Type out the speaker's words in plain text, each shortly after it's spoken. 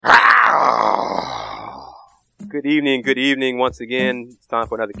Good evening once again. It's time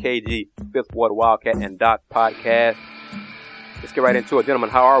for another KG, Fifth Ward Wildcat and Doc podcast. Let's get right into it. Gentlemen,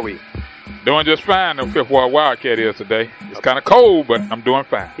 how are we? Doing just fine. The Fifth Ward Wildcat is today. It's kind of cold, but I'm doing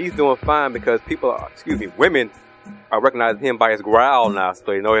fine. He's doing fine because women are recognizing him by his growl now. So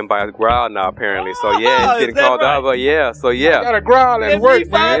they know him by his growl now, apparently. So yeah, he's getting called out. But yeah, so yeah. I got a growl at work,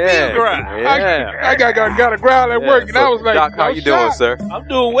 man. Yeah. I got a growl at work, and so I was like, Doc, how you doing, sir? I'm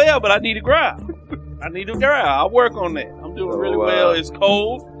doing well, but I need a growl. I'll work on that. I'm doing really well. It's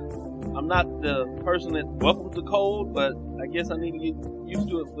cold. I'm not the person that welcomes the cold, but I guess I need to get used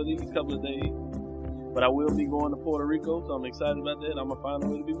to it for these couple of days. But I will be going to Puerto Rico, so I'm excited about that. I'm going to find a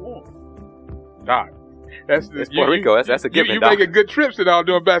way to be warm. Doc, it's Puerto Rico. That's a given. You making good trips and all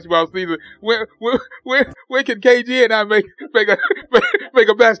during basketball season. Where can KG and I make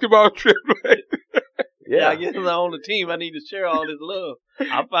a basketball trip? Yeah, I guess I'm on the team. I need to share all this love.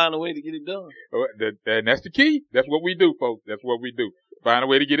 I'll find a way to get it done. And that's the key. That's what we do, folks. That's what we do. Find a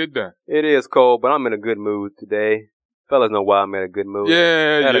way to get it done. It is cold, but I'm in a good mood today. Fellas know why I'm in a good mood.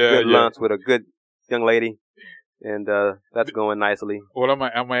 Yeah, had a good lunch with a good young lady, and that's going nicely. Well, I'm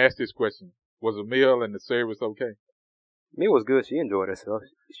gonna ask this question: was the meal and the service okay? Meal was good. She enjoyed herself.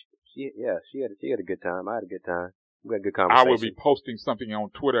 She had a good time. I had a good time. We had a good conversation. I will be posting something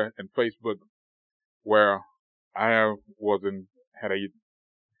on Twitter and Facebook where I had a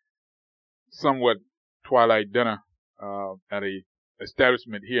somewhat twilight dinner at a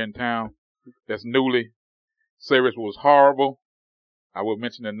establishment here in town that's newly. Service was horrible. I will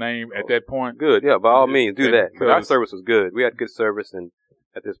mention the name at that point. Good, yeah, by all means, do that. But our service was good. We had good service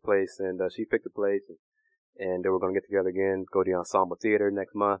at this place, and she picked the place, and they were going to get together again, go to the Ensemble Theater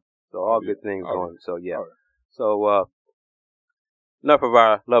next month. So all good things going. So yeah. Right. So enough of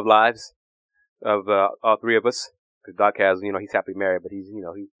our love lives of all three of us. Because Doc has, he's happily married, but he's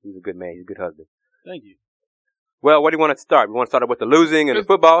a good man. He's a good husband. Thank you. Well, what do you want to start? We want to start with the losing and the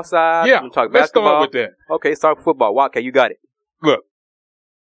football side? Yeah, talk let's basketball? Start with that. Okay, start with football. Okay, you got it. Look,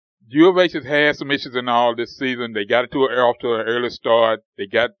 U of H has had some issues in all this season. They got off to an early start. They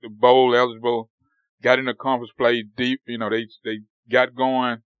got the bowl eligible, got in the conference play deep. They got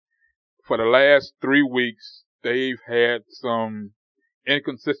going. For the last 3 weeks, they've had some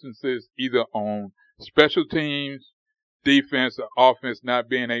inconsistencies either on special teams, defense, or offense not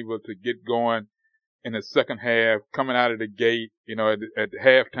being able to get going in the second half, coming out of the gate, at the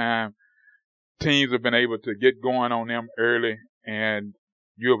halftime. Teams have been able to get going on them early, and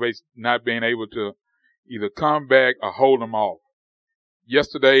U of H not being able to either come back or hold them off.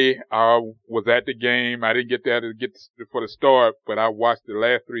 Yesterday, I was at the game. I didn't get there for the start, but I watched the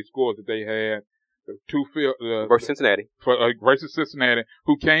last three scores that they had. Versus Cincinnati. Versus Cincinnati,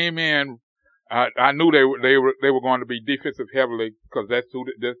 who came in. I knew they were going to be defensive heavily because that's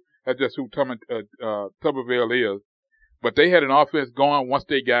just who Tuberville is. But they had an offense going once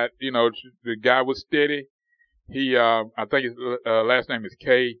they got, the guy was steady. He, I think his last name is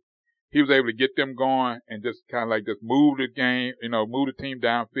K. He was able to get them going and just kind of like just move the game, move the team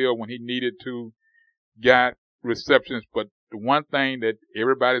downfield when he needed to, got receptions. But the one thing that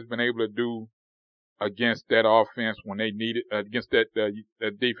everybody's been able to do against that offense when they needed, against that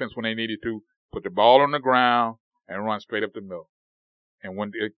defense when they needed to, put the ball on the ground and run straight up the middle. And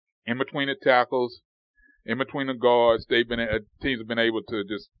when in between the tackles, in between the guards, teams have been able to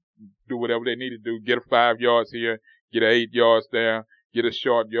just do whatever they need to do. Get a 5 yards here, get 8 yards there, get a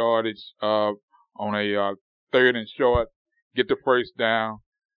short yardage on a third and short, get the first down.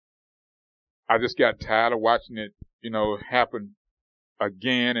 I just got tired of watching it, happen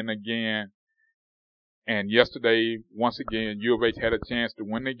again and again. And yesterday, once again, U of H had a chance to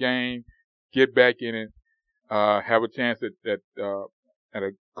win the game, get back in it, have a chance at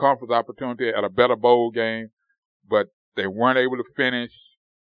a conference opportunity, at a better bowl game, but they weren't able to finish.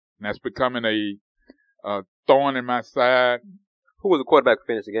 And that's becoming a thorn in my side. Who was the quarterback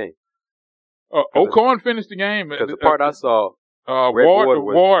who finished the game? O'Corn finished the game. Because the part I saw,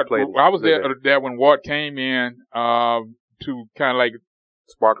 Ward. I was there when Ward came in to kind of like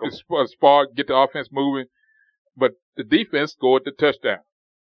spark, get the offense moving. But the defense scored the touchdown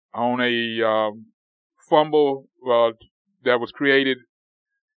on a fumble that was created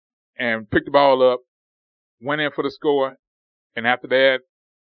and picked the ball up, went in for the score, and after that,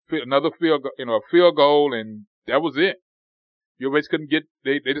 another field goal, and that was it. U of H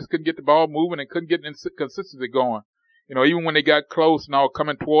they just couldn't get the ball moving and couldn't get consistency going. Even when they got close and all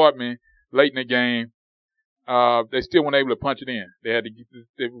coming toward me late in the game, they still weren't able to punch it in.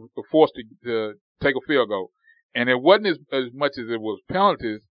 They were forced to take a field goal. And it wasn't as much as it was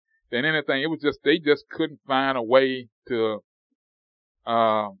penalties than anything. It was just, they just couldn't find a way to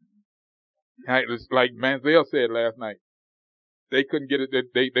Like Manziel said last night, they couldn't get it.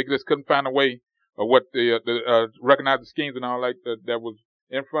 They just couldn't find a way of what recognize the schemes and all that was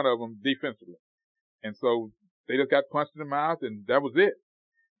in front of them defensively, and so they just got punched in the mouth, and that was it.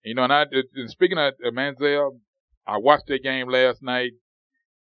 You know, and speaking of Manziel, I watched that game last night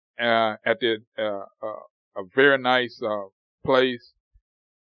at a very nice place,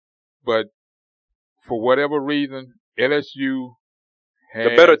 but for whatever reason, LSU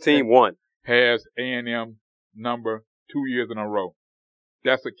the better team won. Has A&M number 2 years in a row.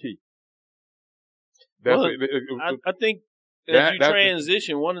 That's a key. I think as you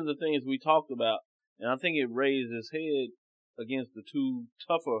transition, one of the things we talked about, and I think it raised its head against the two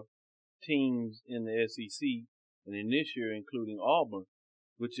tougher teams in the SEC, and in this year including Auburn,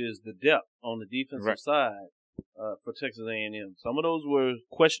 which is the depth on the defensive side for Texas A&M. Some of those were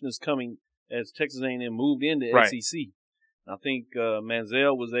questions coming as Texas A&M moved into SEC. I think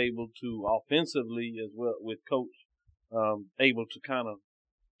Manziel was able to offensively as well with Coach, able to kind of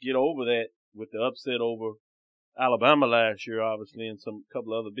get over that with the upset over Alabama last year, obviously, and some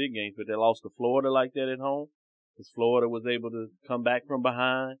couple of other big games. But they lost to Florida like that at home, because Florida was able to come back from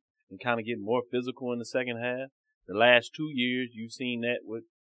behind and kind of get more physical in the second half. The last 2 years, you've seen that with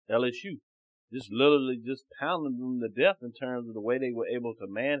LSU, just literally just pounding them to death in terms of the way they were able to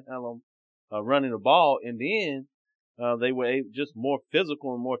manhandle them running the ball, and then they were just more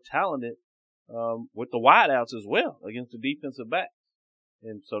physical and more talented with the wideouts as well against the defensive backs.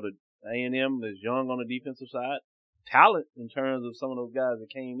 And so the A&M is young on the defensive side, talent in terms of some of those guys that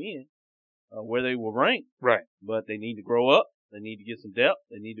came in where they were ranked. Right. But they need to grow up. They need to get some depth.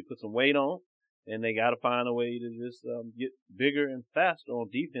 They need to put some weight on. And they got to find a way to just get bigger and faster on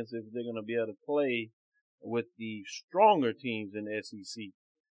defense if they're going to be able to play with the stronger teams in the SEC.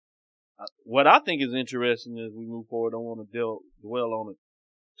 What I think is interesting as we move forward, I don't want to dwell on it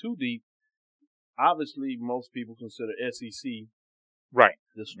too deep. Obviously, most people consider SEC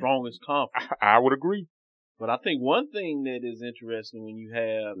the strongest conference. I would agree. But I think one thing that is interesting when you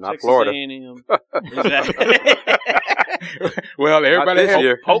have not Texas Florida. A&M. Exactly. Well, everybody this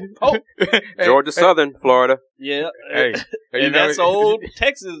year. Georgia Southern, Florida. Yeah. Hey, and that's old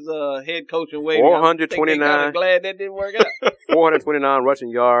Texas head coach and Wade. 429. Glad that didn't work out. 429 rushing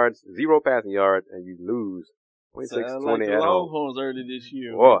yards, 0 passing yards, and you lose 26-20 like the at home. Longhorns early this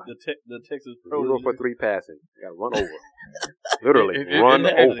year. Boy. The Texas Pro. 0 for 3 passing. You got to run over. Literally, run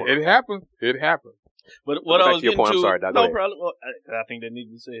over. It happens. It happens. But what I was getting to, I'm sorry, no problem. Well, I think that needs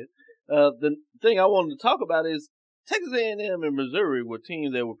to be said. The thing I wanted to talk about is Texas A&M and Missouri were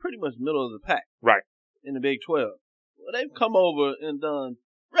teams that were pretty much middle of the pack. Right. In the Big 12. Well, they've come over and done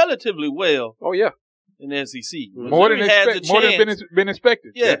relatively well. Oh, yeah. In the SEC. More than been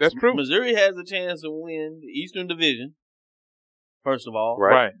expected. Yes, yeah, that's true. Missouri has a chance to win the Eastern Division, first of all.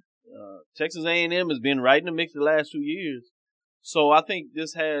 Right. Texas A&M has been right in the mix the last 2 years. So I think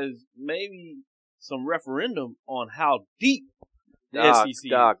this has maybe some referendum on how deep the SEC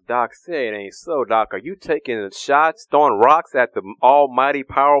is. Doc, say it ain't so, Doc. Are you taking shots, throwing rocks at the almighty,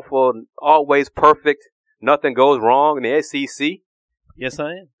 powerful, always perfect, nothing goes wrong in the SEC? Yes,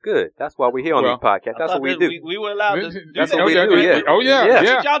 I am. Good. That's why we're here on this podcast. That's what we do. We were allowed to do That's that. what we do, yeah. Oh, yeah. That's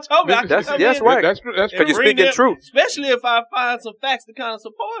what y'all told me. That's right. That's Because you're speaking truth. Especially if I find some facts to kind of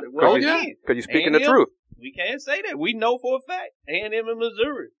support it. Well, Because you're speaking the truth. We can't say that. We know for a fact A&M and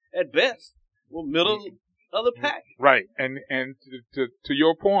Missouri, at best, were middle of the pack. Right. And to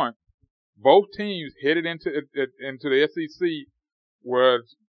your point, both teams headed into the SEC were,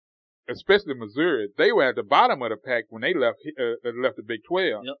 especially Missouri, they were at the bottom of the pack when they left the Big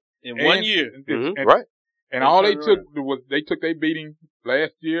 12. Yep. In 1 year. Right. And all they took was they took their beating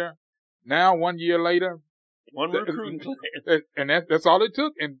last year. Now 1 year later, one recruiting class, and that's all it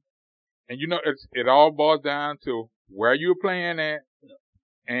took. And you know, it all boils down to where you're playing at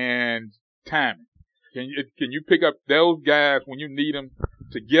and timing. Can you pick up those guys when you need them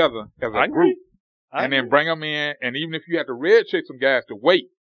together as a group, and then bring them in? And even if you have to redshirt some guys to wait,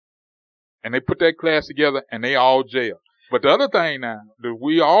 and they put that class together and they all gel. But the other thing now, that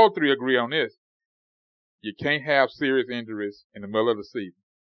we all three agree on this, you can't have serious injuries in the middle of the season.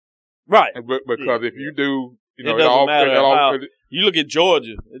 Right. Because if you do, you know, it doesn't matter how, you look at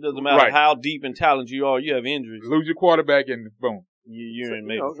Georgia, it doesn't matter how deep in talent you are, you have injuries. Lose your quarterback and boom. You're in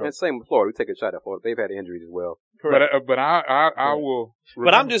major trouble. And same with Florida. We take a shot at Florida. They've had injuries as well. Correct. But I will.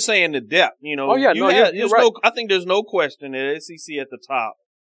 But I'm just saying the depth, you know. Oh, yeah. You're right. I think there's no question that SEC at the top,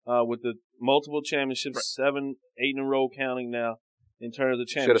 with the multiple championships, 7, 8 in a row counting now, in terms of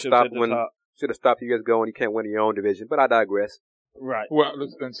championships at the top. Should have stopped you guys going. You can't win in your own division, but I digress. Right. Well,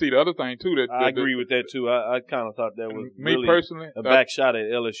 and see the other thing too I agree with that too. I kind of thought that was me really personally a back shot at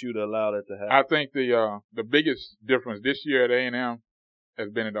LSU to allow that to happen. I think the biggest difference this year at A&M has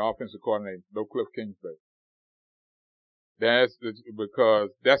been in the offensive coordinator, though Cliff Kingsbury. Because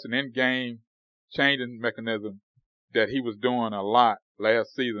that's an in-game changing mechanism that he was doing a lot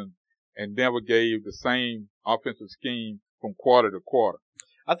last season and never gave the same offensive scheme from quarter to quarter.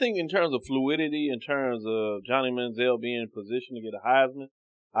 I think in terms of fluidity, in terms of Johnny Manziel being in position to get a Heisman,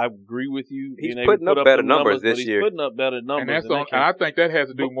 I agree with you. He's putting up better numbers this year. He's putting up better numbers. And I think that has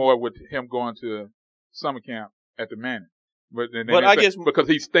to do more with him going to summer camp at the Manning. But I guess because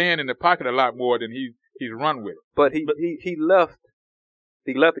he's staying in the pocket a lot more than he's run with it. But he left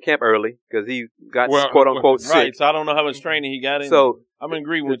the camp early because he got quote unquote sick. Right, so I don't know how much training he got in. So I'm in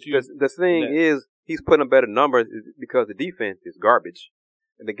agreement with you. The thing is, he's putting up better numbers because the defense is garbage.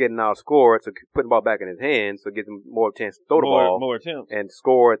 And they're getting out scored, so putting the ball back in his hands, so it gives him more chance to throw the ball. More attempts. And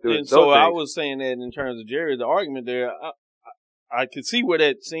score through and so I was saying that in terms of Jerry, the argument there, I could see where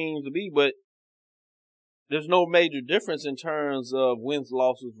that seems to be, but there's no major difference in terms of wins,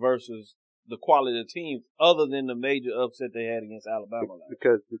 losses versus the quality of the teams other than the major upset they had against Alabama.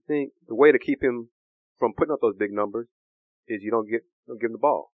 Because the way to keep him from putting up those big numbers is you don't give him the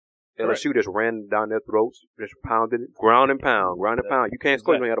ball. LSU just ran down their throats, just pounded it, ground and pound. You can't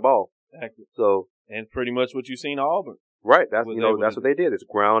score when you have the ball. Exactly. So, and pretty much what you've seen at Auburn. Right. That's what they did. It's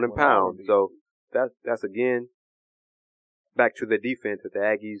ground and pound. So that's again back to the defense that the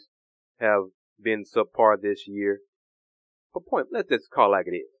Aggies have been subpar this year. But let's just call it like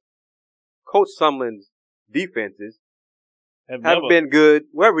it is. Coach Sumlin's defenses haven't been good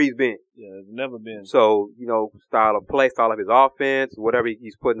wherever he's been. Yeah, it's never been. So, style of his offense, whatever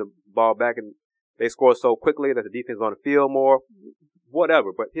he's putting the ball back, and they score so quickly that the defense is on the field more,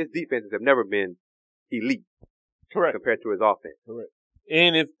 whatever. But his defenses have never been elite. Correct. Compared to his offense. Correct.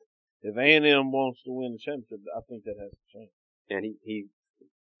 And if A&M wants to win the championship, I think that has to change. And he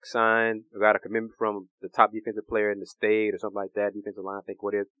got a commitment from the top defensive player in the state or something like that, defensive line, I think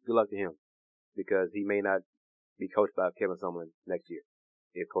what it is. Good luck to him. Because he may not be coached by Kevin Sumlin next year.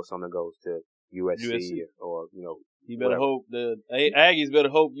 If Coach Sumlin goes to USC. or he better hope the Aggies better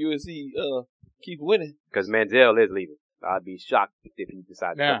hope USC keep winning. Because Manziel is leaving. I'd be shocked if he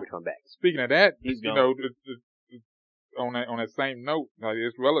decides to come back. Speaking of that, he's gone. On that same note,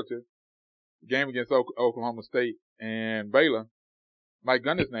 it's relative. The game against Oklahoma State and Baylor, Mike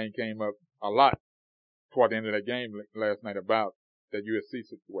Gundy's name came up a lot toward the end of that game last night about that USC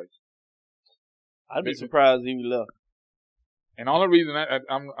situation. I'd be surprised if he left. And the only reason I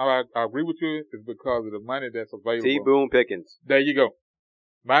agree with you is because of the money that's available. T. Boone Pickens. There you go.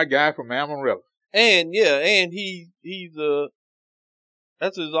 My guy from Amarillo. And he's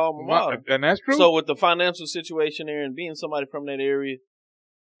that's his alma mater. And that's true. So with the financial situation there and being somebody from that area,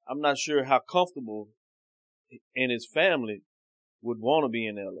 I'm not sure how comfortable and his family would want to be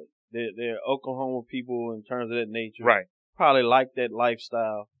in LA. They're Oklahoma people in terms of that nature. Right. Probably like that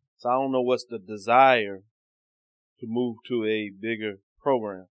lifestyle. So I don't know what's the desire to move to a bigger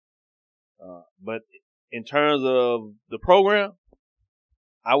program. But in terms of the program,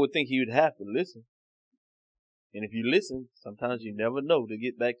 I would think he would have to listen. And if you listen, sometimes you never know to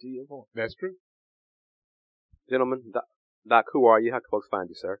get back to your point. That's true. Gentlemen, Doc, who are you? How can folks find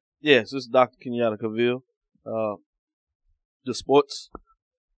you, sir? Yes, this is Dr. Kenyatta Cavill, the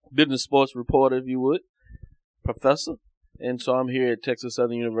business sports reporter, if you would, professor. And so I'm here at Texas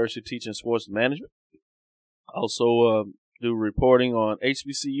Southern University teaching sports management. Also do reporting on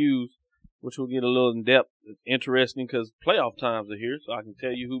HBCUs, which will get a little in depth. It's interesting because playoff times are here, so I can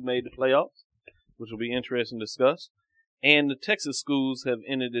tell you who made the playoffs, which will be interesting to discuss. And the Texas schools have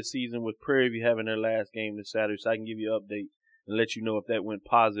ended the season with Prairie View having their last game this Saturday, so I can give you an update and let you know if that went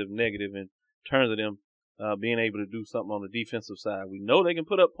positive, negative in terms of them being able to do something on the defensive side. We know they can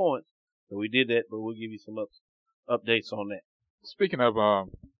put up points, so we did that, but we'll give you some updates on that. Speaking of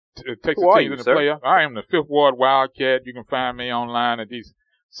Texas teams in the playoff, I am the Fifth Ward Wildcat. You can find me online at these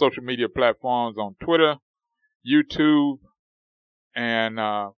social media platforms on Twitter, YouTube, and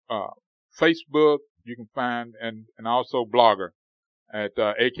Facebook. You can find and also Blogger at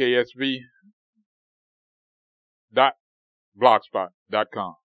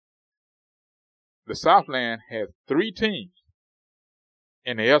aksv.blogspot.com. The Southland has 3 teams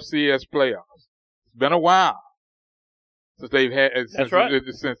in the FCS playoffs. It's been a while since they've had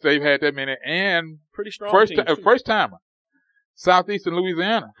since they've had that many, and pretty strong first timer, Southeastern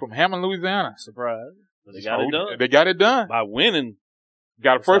Louisiana from Hammond, Louisiana. Surprise! But they got it done. They got it done by winning.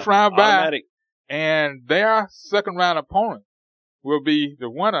 Got a first round bye, and their second round opponent will be the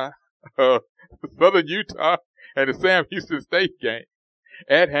winner of Southern Utah and the Sam Houston State game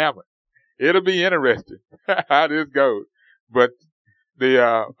at Hammond. It'll be interesting how this goes. But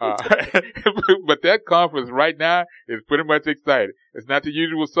but that conference right now is pretty much excited. It's not the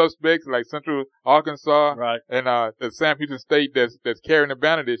usual suspects like Central Arkansas right. and the Sam Houston State that's carrying the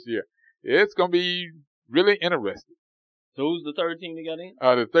banner this year. It's gonna be really interesting. So who's the third team they got in?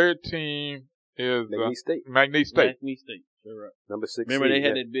 The third team is McNeese State. McNeese State. McNeese State. Sure, right. Number 6. Remember they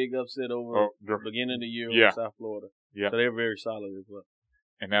had that big upset over the beginning of the year yeah. with South Florida. Yeah. So they're very solid as well.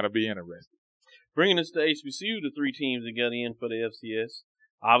 And that'll be interesting. Bringing us to HBCU, the 3 teams that got in for the FCS,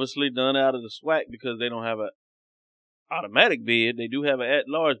 obviously done out of the SWAC because they don't have an automatic bid. They do have an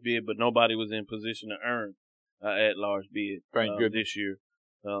at-large bid, but nobody was in position to earn an at-large bid this year.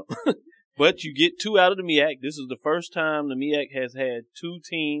 But you get 2 out of the MEAC. This is the first time the MEAC has had 2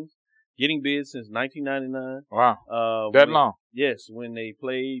 teams getting bids since 1999. Wow. That long? Yes, when they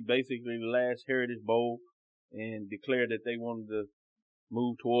played basically the last Heritage Bowl and declared that they wanted to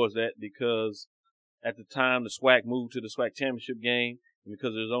move towards that because at the time the SWAC moved to the SWAC championship game, and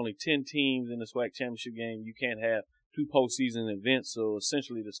because there's only 10 teams in the SWAC championship game, you can't have 2 postseason events. So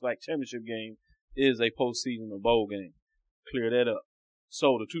essentially the SWAC championship game is a postseason or bowl game. Clear that up.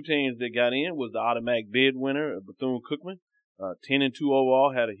 So the 2 teams that got in was the automatic bid winner, Bethune-Cookman. 10-2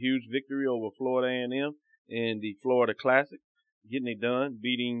 overall, had a huge victory over Florida A&M in the Florida Classic, getting it done,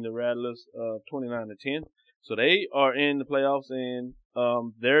 beating the Rattlers 29-10. So they are in the playoffs, and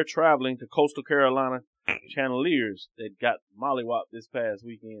they're traveling to Coastal Carolina Chandeliers that got mollywopped this past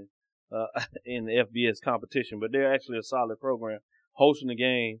weekend in the FBS competition. But they're actually a solid program hosting the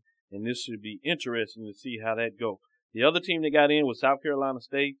game, and this should be interesting to see how that goes. The other team that got in was South Carolina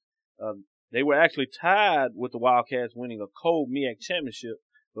State. They were actually tied with the Wildcats winning a cold MEAC championship,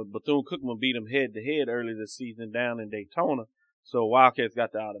 but Bethune-Cookman beat them head-to-head early this season down in Daytona. So Wildcats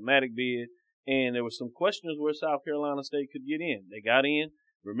got the automatic bid, and there were some questions where South Carolina State could get in. They got in.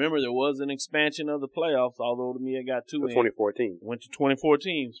 Remember, there was an expansion of the playoffs, although the MEAC got 2 in. 24 teams. Went to 24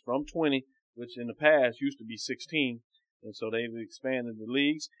 teams from 20, which in the past used to be 16. And so they've expanded the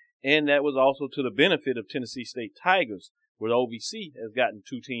leagues. And that was also to the benefit of Tennessee State Tigers, where the OVC has gotten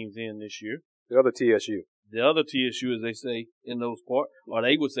 2 teams in this year. The other TSU. The other TSU, as they say in those parts, or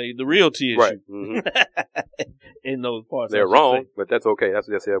they would say the real TSU. Right. Mm-hmm. In those parts. They're wrong, but that's okay. That's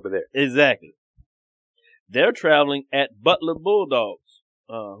what they say over there. Exactly. They're traveling at Butler Bulldogs,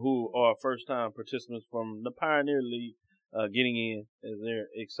 who are first-time participants from the Pioneer League, getting in as they're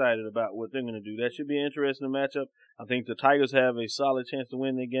excited about what they're going to do. That should be an interesting matchup. I think the Tigers have a solid chance to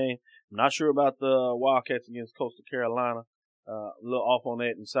win the game. I'm not sure about the Wildcats against Coastal Carolina. A little off on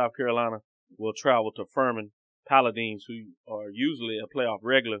that. And South Carolina will travel to Furman Paladins, who are usually a playoff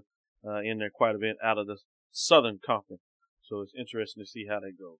regular in their quite a bit out of the Southern Conference. So it's interesting to see how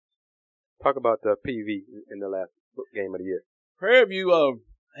that goes. Talk about the PV in the last game of the year. Prairie View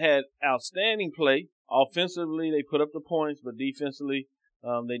had outstanding play. Offensively, they put up the points, but defensively,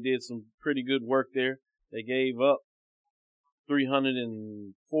 they did some pretty good work there. They gave up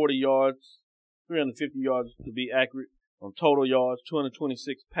 340 yards, 350 yards to be accurate on total yards,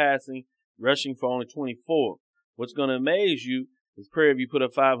 226 passing, rushing for only 24. What's going to amaze you is Prairie View put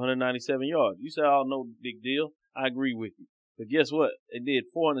up 597 yards. You say, oh, no big deal. I agree with you. But guess what? They did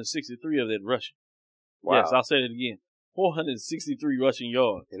 463 of that rushing. Wow. Yes, I'll say it again. 463 rushing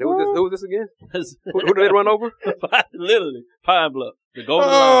yards. And who was this again? who did they run over? Literally, Pine Bluff. The Golden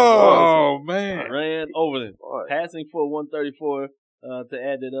Lion man. Ran over them. Boy. Passing for 134 to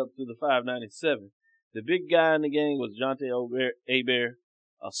add it up to the 597. The big guy in the game was Jonte Hebert,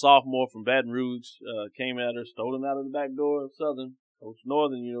 a sophomore from Baton Rouge. Came out there, stole him out of the back door of Southern. Coach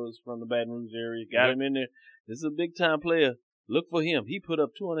Northern, is from the Baton Rouge area. Got him in there. This is a big-time player. Look for him. He put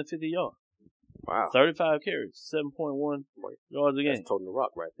up 250 yards. Wow. 35 carries, 7.1 yards a game. That's toting the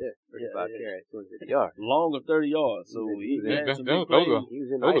rock right there. 35 carries, 250 yards. Long of 30 yards. So he had some big plays.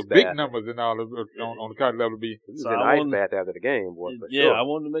 Those are big numbers in all of, on the college level B. He was in the ice bath after the game, boy. Sure. I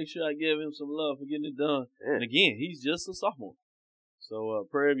wanted to make sure I gave him some love for getting it done. Yeah. And again, he's just a sophomore. So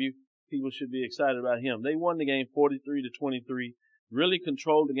Prairie View, people should be excited about him. They won the game 43-23. Really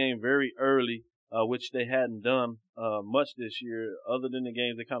controlled the game very early, which they hadn't done much this year. Other than the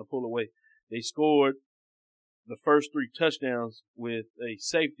games they kind of pulled away. They scored the first 3 touchdowns with a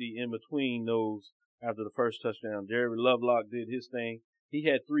safety in between those after the first touchdown. Jerry Lovelock did his thing. He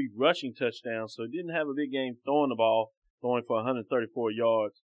had 3 rushing touchdowns, so he didn't have a big game throwing the ball, throwing for 134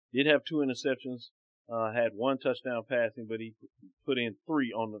 yards. Did have 2 interceptions, had 1 touchdown passing, but he put in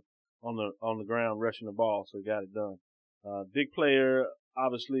 3 on the ground rushing the ball, so he got it done. Big player,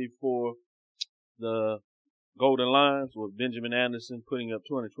 obviously, for the Golden Lions with Benjamin Anderson putting up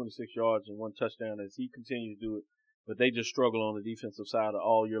 226 yards and 1 touchdown as he continues to do it. But they just struggle on the defensive side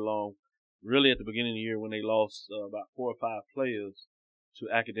all year long. Really at the beginning of the year when they lost about 4 or 5 players to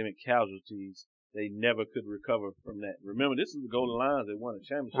academic casualties, they never could recover from that. Remember, this is the Golden Lions that won a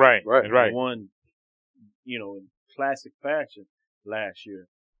championship. Right. They won, in classic fashion last year.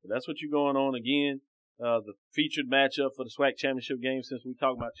 But that's what you're going on again. The featured matchup for the SWAC championship game, since we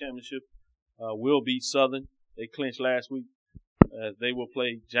talk about championship, will be Southern. They clinched last week. They will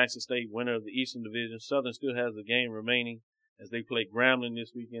play Jackson State, winner of the Eastern Division. Southern still has a game remaining as they play Grambling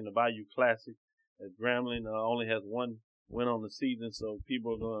this weekend, the Bayou Classic. As Grambling only has 1 win on the season, so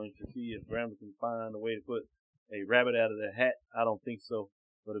people are going to see if Grambling can find a way to put a rabbit out of their hat. I don't think so,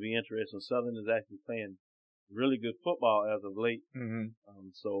 but it'll be interesting. Southern is actually playing really good football as of late. Mm-hmm.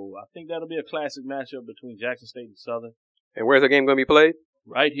 So I think that'll be a classic matchup between Jackson State and Southern. And where's the game going to be played?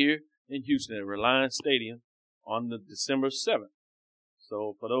 Right here in Houston at Reliance Stadium on the December 7th.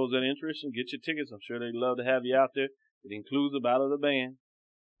 So for those that are interested, get your tickets. I'm sure they'd love to have you out there. It includes a Battle of the Band.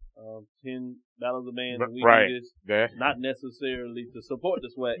 10 Battle of the Band. And we do this not necessarily to support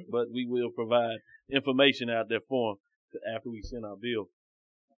the SWAC, but we will provide information out there for them after we send our bill.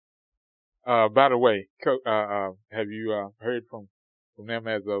 By the way, have you heard from them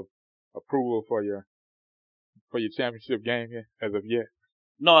as of approval for your championship game as of yet?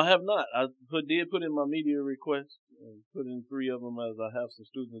 No, I have not. I did put in my media request and put in 3 of them as I have some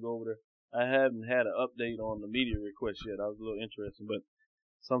students over there. I haven't had an update on the media request yet. I was a little interested, but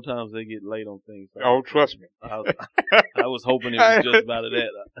sometimes they get late on things. So trust me. I was hoping it was just about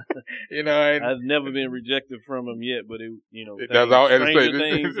that. I've never been rejected from them yet, but that's all.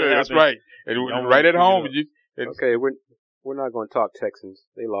 That's right. And right at home. Okay, we're not going to talk Texans.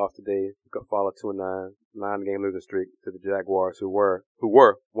 They lost today. Followed 2-9, 9-game losing streak to the Jaguars, who were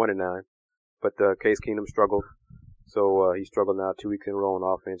 1-9. But Case Keenum struggled, so he struggled now 2 weeks in a row on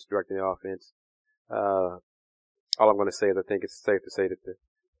offense, directing the offense. All I'm going to say is I think it's safe to say that the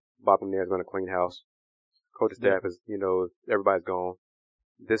Bob McNair is going to clean house. Coaching staff is, everybody's gone.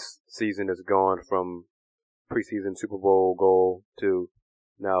 This season has gone from preseason Super Bowl goal to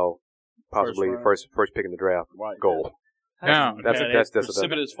now possibly first pick in the draft goal. Now that's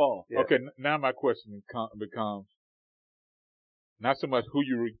precipitous fall. Yeah. Okay, now my question becomes not so much who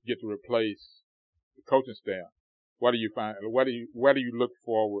you get to replace the coaching staff. What do you find? Where do you look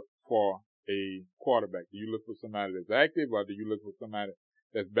forward for a quarterback? Do you look for somebody that's active, or do you look for somebody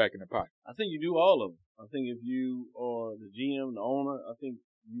that's back in the pocket? I think you do all of them. I think if you are the GM, the owner, I think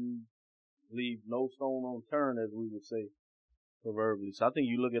you leave no stone unturned, as we would say proverbially. So I think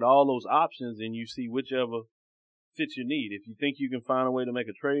you look at all those options and you see whichever fits your need. If you think you can find a way to make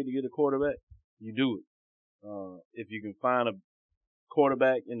a trade to get a quarterback, you do it. If you can find a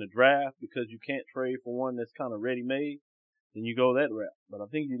quarterback in the draft because you can't trade for one that's kind of ready-made, then you go that route. But I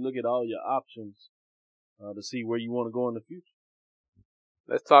think you look at all your options to see where you want to go in the future.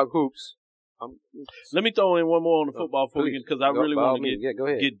 Let's talk hoops. Let me throw in one more on the football because I really want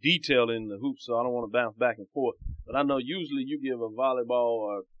to get detailed in the hoops, so I don't want to bounce back and forth. But I know usually you give a volleyball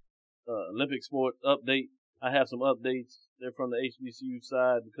or Olympic sport update. I have some updates. They're from the HBCU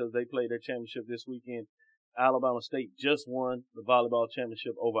side because they played their championship this weekend. Alabama State just won the volleyball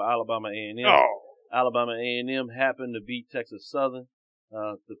championship over Alabama A&M. Alabama A&M happened to beat Texas Southern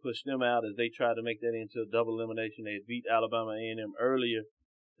to push them out as they tried to make that into a double elimination. They had beat Alabama A&M earlier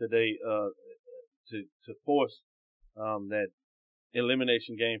today to force that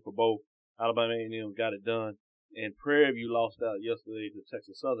elimination game for both. Alabama A&M got it done. And Prairie View lost out yesterday to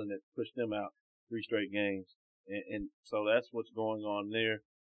Texas Southern that pushed them out 3 straight games. And so that's what's going on there.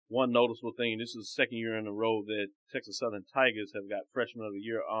 One noticeable thing, this is the 2nd year in a row that Texas Southern Tigers have got Freshman of the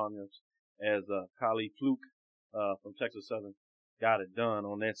Year honors as Kali Fluke from Texas Southern got it done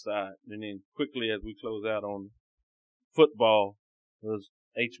on that side. And then quickly as we close out on football, was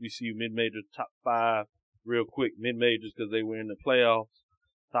HBCU mid-major top 5 real quick mid-majors because they were in the playoffs.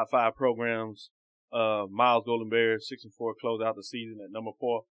 Top 5 programs. Miles Golden Bears 6-4 close out the season at number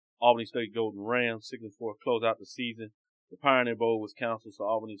 4. Albany State Golden Rams 6-4 close out the season. The Pioneer Bowl was canceled, so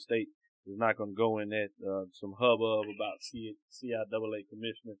Albany State is not going to go in that. Some hubbub about CIAA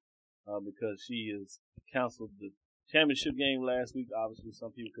commissioner because she has canceled the championship game last week. Obviously,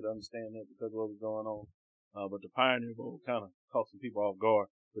 some people could understand that because of what was going on. But the Pioneer Bowl kind of caught some people off guard,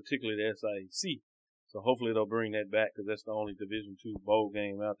 particularly the SIAC. So hopefully they'll bring that back because that's the only Division II bowl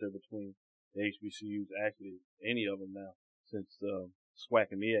game out there between the HBCUs, actually any of them now, since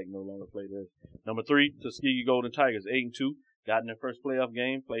SWAC and MEAC no longer play there. Number 3, Tuskegee Golden Tigers, 8-2, got in their first playoff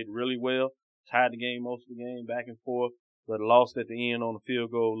game, played really well, tied the game most of the game, back and forth. but lost at the end on the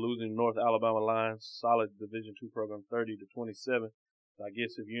field goal, losing North Alabama Lions, solid Division II program, 30-27. So I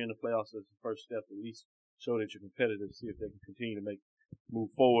guess if you're in the playoffs, that's the first step. At least show that you're competitive, see if they can continue to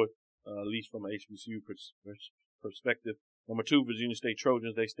move forward, at least from an HBCU perspective. Number 2, Virginia State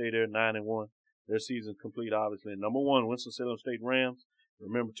Trojans. They stay there 9-1. Their season's complete, obviously. Number 1, Winston-Salem State Rams.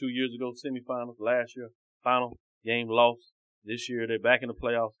 Remember 2 years ago, semifinals. Last year, final game lost. This year, they're back in the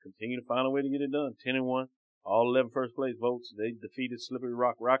playoffs. Continue to find a way to get it done. 10-1. All 11 first place votes. They defeated Slippery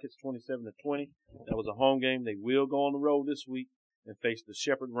Rock Rockets 27-20. That was a home game. They will go on the road this week and face the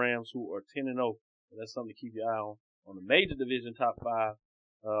Shepherd Rams, who are 10-0. So that's something to keep your eye on. On the major division top 5,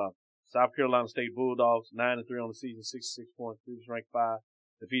 South Carolina State Bulldogs, 9-3 on the season, 66 points, previous ranked 5.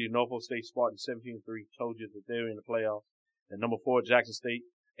 Defeated Norfolk State Spartans 17-3. Told you that they were in the playoffs. And number 4, Jackson State,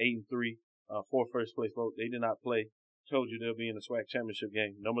 8-3, 4th first place vote. They did not play. Told you they'll be in the SWAC championship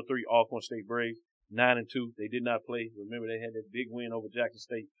game. Number 3, Alcorn State Braves, 9-2. They did not play. Remember, they had that big win over Jackson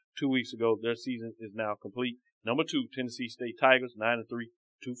State 2 weeks ago. Their season is now complete. Number 2, Tennessee State Tigers, 9-3.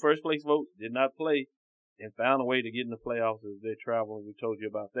 2 first place votes, did not play, and found a way to get in the playoffs as they travel. We told you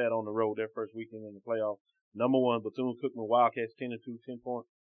about that on the road, their first weekend in the playoffs. Number 1, Bethune-Cookman Wildcats, 10-2, 10-point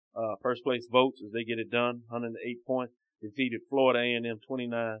first place votes as they get it done, 108 points. Defeated Florida A&M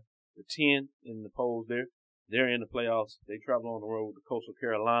 29-10 in the polls there. They're in the playoffs. They travel on the road to Coastal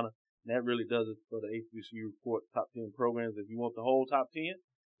Carolina. And that really does it for the HBCU Report Top 10 programs. If you want the whole Top 10,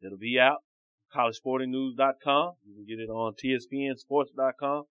 it'll be out. CollegeSportingNews.com. You can get it on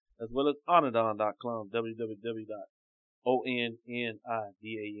TSPNSports.com as well as Onidon.com,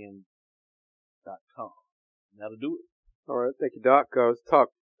 www.onidan.com. That'll do it. All right. Thank you, Doc. Let's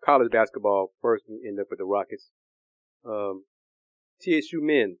talk college basketball first and end up with the Rockets. TSU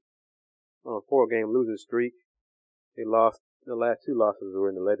men on a 4-game losing streak. They lost. The last 2 losses were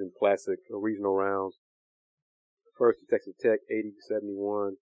in the Legends Classic regional rounds. First to Texas Tech,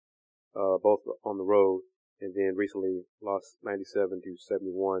 80-71, both on the road, and then recently lost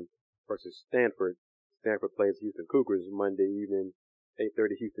 97-71 versus Stanford. Stanford plays Houston Cougars Monday evening,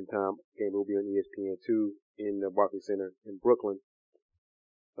 8:30 Houston time. Game will be on ESPN2 in the Barclays Center in Brooklyn.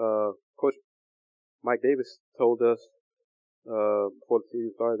 Coach Mike Davis told us before the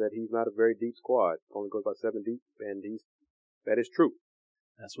season started that he's not a very deep squad. Only goes about 7 deep, and that is true.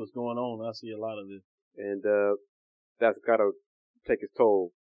 That's what's going on. I see a lot of this. And that's got to take its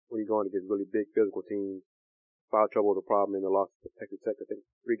toll when you're going against really big physical teams. Foul trouble was a problem in the loss to Texas Tech. I think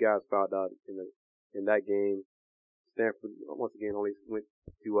 3 guys fouled out in that game. Stanford once again only went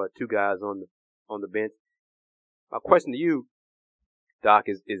to 2 guys on the bench. My question to you, Doc,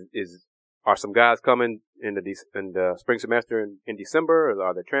 is are some guys coming in the spring semester in December? Or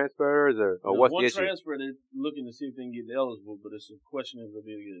are there transfers or what's the issue? One transfer they're looking to see if they can get eligible, but it's a question of if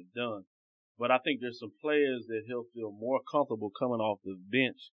they'll get it done. But I think there's some players that he'll feel more comfortable coming off the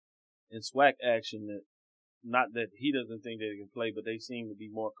bench in SWAC action that, not that he doesn't think they can play, but they seem to be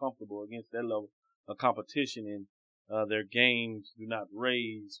more comfortable against that level of competition, and their games do not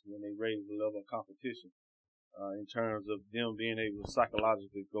raise when they raise the level of competition in terms of them being able to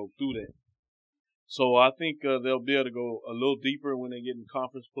psychologically go through that. So I think they'll be able to go a little deeper when they get in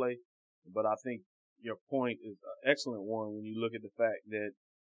conference play, but I think your point is an excellent one when you look at the fact that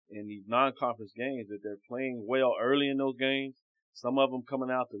in these non-conference games that they're playing well early in those games, some of them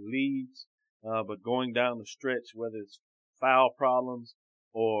coming out to leads, but going down the stretch, whether it's foul problems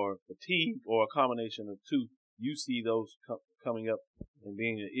or fatigue or a combination of 2, you see those coming up and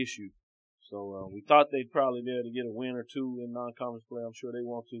being an issue. So we thought they'd probably be able to get a win or 2 in non-conference play. I'm sure they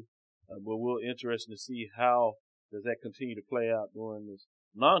want to. But we're interested to see how does that continue to play out during this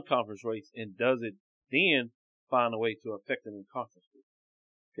non-conference race, and does it then find a way to affect them in conference play?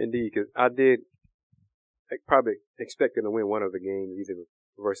 Indeed, because I did probably expect them to win one of the games, either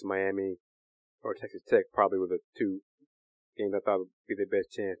versus Miami or Texas Tech. Probably were the 2 games I thought would be their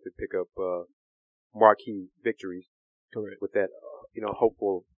best chance to pick up marquee victories. Correct. With that,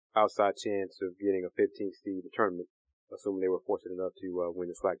 hopeful outside chance of getting a 15th seed in the tournament, assuming they were fortunate enough to win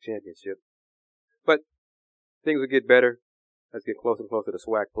the SWAC championship. But things will get better. Let's get closer and closer to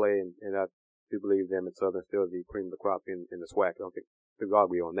SWAC play, and I do believe them and Southern still the cream of the crop in the SWAC. I don't think we'll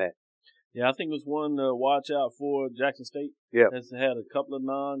agree on that. Yeah, I think it was one to watch out for. Jackson State has had a couple of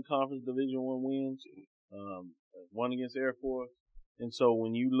non-conference Division I wins, one against Air Force. And so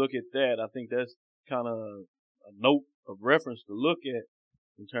when you look at that, I think that's kind of a note of reference to look at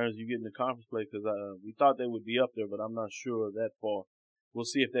in terms of you getting the conference play, because we thought they would be up there, but I'm not sure that far. We'll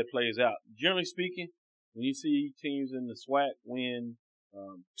see if that plays out. Generally speaking, when you see teams in the SWAC win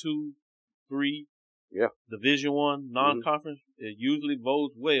 2, 3 Division I non-conference, it usually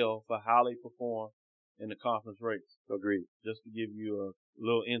bodes well for how they perform in the conference race. Agreed. Just to give you a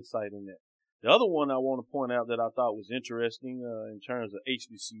little insight in that. The other one I want to point out that I thought was interesting in terms of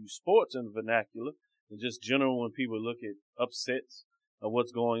HBCU sports in the vernacular, and just general when people look at upsets of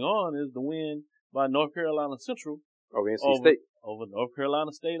what's going on, is the win by North Carolina Central over NC State. Over North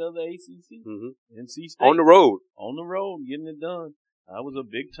Carolina State of the ACC. Mm-hmm. NC State. On the road. On the road, getting it done. That was a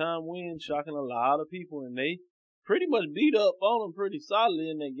big-time win, shocking a lot of people, and they pretty much beat up on them pretty solidly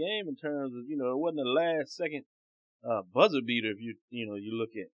in that game in terms of, it wasn't the last-second buzzer beater if you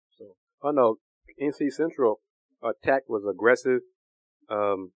look at. So. Oh, no. NC Central attack was aggressive.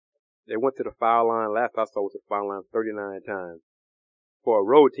 They went to the foul line. Last I saw was the foul line 39 times. For a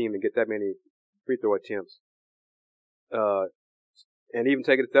road team to get that many free throw attempts. And even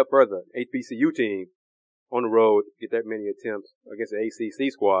take it a step further, HBCU team on the road get that many attempts against the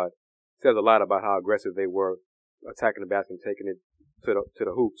ACC squad says a lot about how aggressive they were attacking the basket and taking it to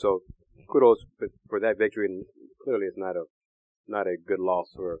the hoop. So kudos for that victory, and clearly it's not a good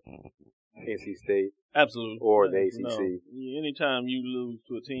loss for NC State. Absolutely. Or the ACC. No. Anytime you lose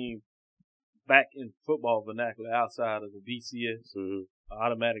to a team back in football vernacular outside of the BCS,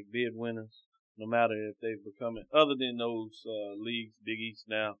 automatic bid winners, no matter if they've become it, other than those leagues, Big East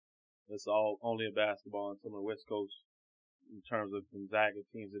now, it's all only a basketball and some of the West Coast in terms of Gonzaga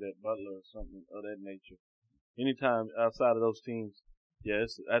teams of that Butler or something of that nature. Anytime outside of those teams,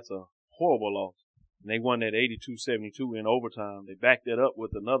 that's a horrible loss. And they won that 82-72 in overtime. They backed that up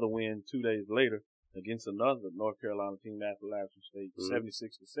with another win 2 days later against another North Carolina team, Appalachian State,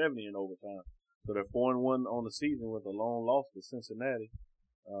 76-70 in overtime. So they're 4-1 on the season with a lone loss to Cincinnati.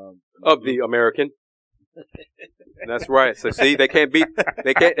 Of the American. That's right. So see, they can beat the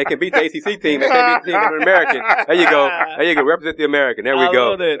ACC team. They can't beat the team of the American. There you go. Represent the American. There we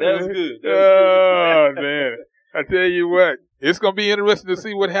go. Love that. That was good. Oh man, I tell you what, it's gonna be interesting to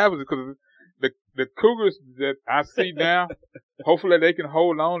see what happens because the Cougars that I see now, hopefully they can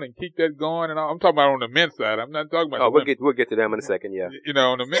hold on and keep that going. And I'm talking about on the men's side. I'm not talking about. We'll get to them in a second. Yeah.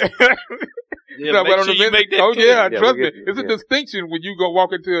 On the men. Yeah, make sure you make that clear. Yeah, trust me. It's a distinction when you go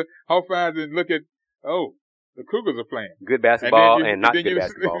walk into Hawkeyes and look at, the Cougars are playing. Good basketball and not good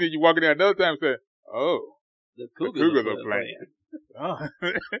basketball. Then you walk in there another time and say, the Cougars are playing. Oh.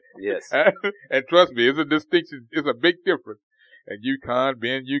 Yes. And trust me, it's a distinction. It's a big difference. And UConn,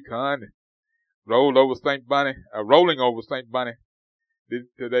 being UConn, rolling over St. Bonnie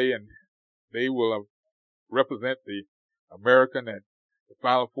today, and they will represent the American at the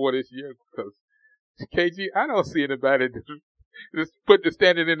Final Four this year because KG, I don't see anybody just put the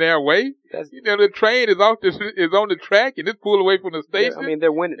standard in their way. The train is on the track and it's pulled away from the station. I mean,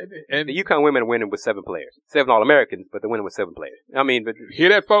 they're winning. And the UConn women are winning with 7 players. 7 All-Americans, but they're winning with 7 players. I mean, but hear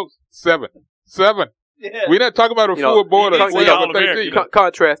that, folks? 7. Yeah. We're not talking about a full board of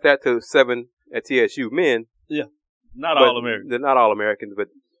contrast that to 7 at TSU men. Yeah. Not All-Americans. They're not All-Americans, but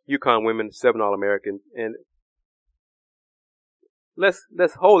UConn women, 7 All-Americans. And let's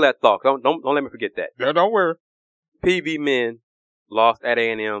hold that thought. Don't let me forget that. Yeah, don't worry. PV men lost at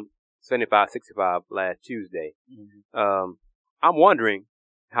A&M 75-65 last Tuesday. Mm-hmm. I'm wondering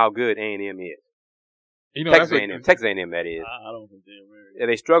how good A&M is. Texas A&M, that is. I don't think they're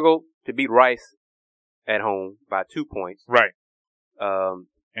very. They struggled to beat Rice at home by 2 points. Right.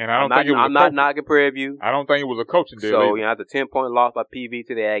 And I'm not knocking Prairie View. I don't think it was a coaching deal. So, that's a 10-point loss by PV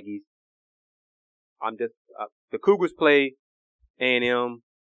to the Aggies. The Cougars play A&M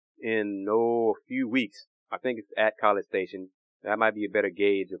in a few weeks. I think it's at College Station. That might be a better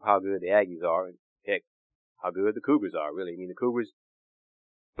gauge of how good the Aggies are, and heck, how good the Cougars are, really. I mean, the Cougars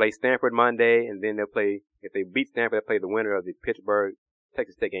play Stanford Monday, and then if they beat Stanford, they'll play the winner of the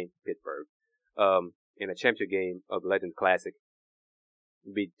Texas Tech game, Pittsburgh, in a championship game of the Legends Classic.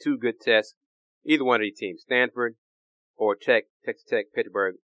 It'll be 2 good tests. Either one of these teams, Stanford or Texas Tech,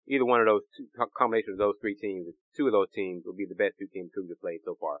 Pittsburgh, either one of those combination of those 3 teams, 2 of those teams will be the best 2 teams Cougars have played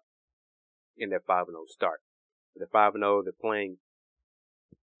so far in their 5-0 start. They're 5-0. They're playing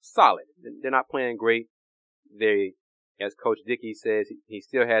solid. They're not playing great. As Coach Dickey says, he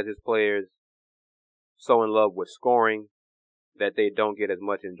still has his players so in love with scoring that they don't get as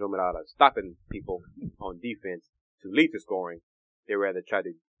much enjoyment out of stopping people on defense to lead to scoring. They rather try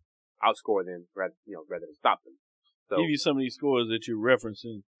to outscore them rather than stop them. So, give you some of these scores that you're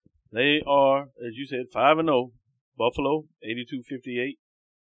referencing. They are, as you said, 5-0. Buffalo, 82-58.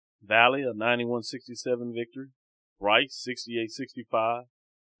 Valley, a 91-67 victory. Rice, 68-65.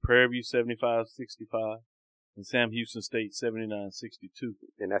 Prairie View, 75-65. And Sam Houston State, 79-62.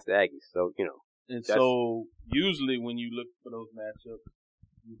 And that's the Aggies, so, And so, usually when you look for those matchups,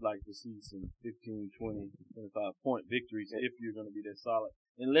 you'd like to see some 15, 20, 25-point victories if you're going to be that solid.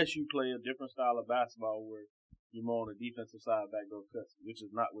 unless you play a different style of basketball where you're more on the defensive side, back door cuts, which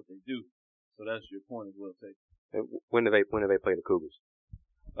is not what they do. So that's your point as well taken. When do they play the Cougars?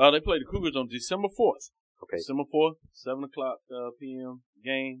 They play the Cougars on December 4th. Okay. December 4th, 7 o'clock p.m.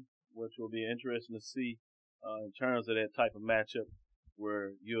 game, which will be interesting to see in terms of that type of matchup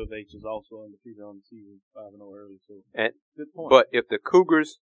where U of H is also undefeated on the season, 5-0 early. So, good point. But if the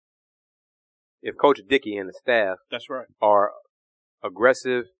Cougars, if Coach Dickey and the staff that's right, are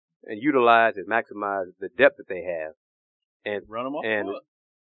aggressive and utilize and maximize the depth that they have, and run them off and the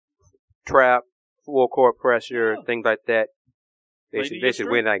trap, full court pressure, things like that, they should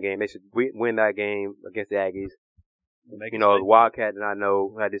win that game. They should win that game against the Aggies. You know, the Wildcat and I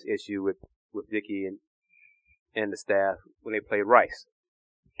know had this issue with Dickey and the staff when they played Rice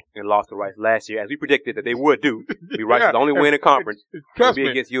and lost to Rice last year, as we predicted that they would do. Rice is the only win in conference. Trust me,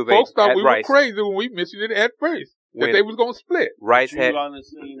 against U of H folks thought we Rice. were crazy when we mentioned it at first. That they was going to split. Rice had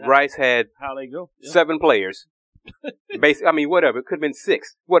how they go. 7 players. Basically, I mean, whatever. It could have been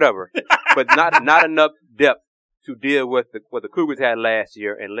 6, whatever. But not enough depth to deal with what the Cougars had last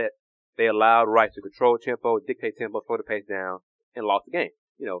year, and they allowed Rice to control tempo, dictate tempo, slow the pace down, and lost the game.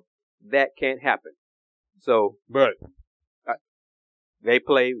 You know, that can't happen. So, but they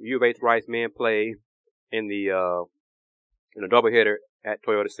play, U of H Rice men play in a doubleheader at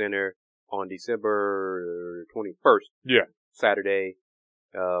Toyota Center on December 21st. Yeah. Saturday,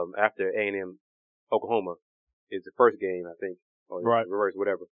 after A&M Oklahoma is the first game, I think. Or right. Reverse,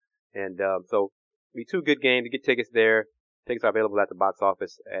 whatever. And, so, be 2 good games to get tickets there. Tickets are available at the box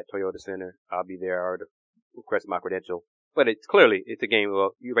office at Toyota Center. I'll be there. I already requested my credential. But it's a game.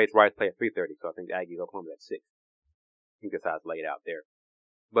 Well, U of H Rice play at 3:30, so I think the Aggies Oklahoma at 6. I think that's how it's laid out there.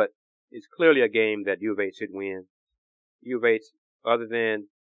 But it's clearly a game that U of H should win. U of H, other than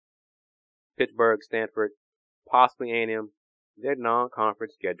Pittsburgh, Stanford, possibly A&M, their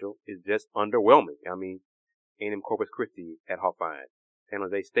non-conference schedule is just underwhelming. I mean, A&M Corpus Christi at Hofhine, San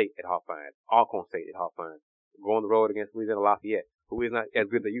Jose State at Hofhine, Alcorn State at Hofhine, go on the road against Louisiana Lafayette, who is not as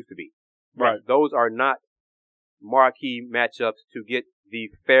good as they used to be. Right. Those are not marquee matchups to get the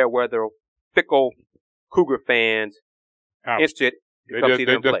fair weather, fickle Cougar fans interested to come see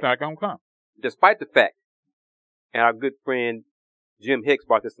them play. They're just not going to come. Despite the fact, and our good friend Jim Hicks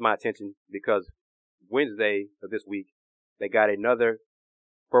brought this to my attention because Wednesday of this week, they got another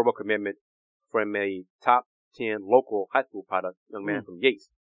verbal commitment from a top 10 local high school product, young man from Yates,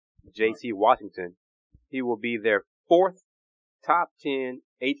 J.C. Washington. He will be their 4th top 10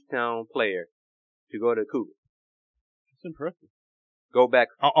 H-Town player to go to the Cougars. That's impressive. Go back.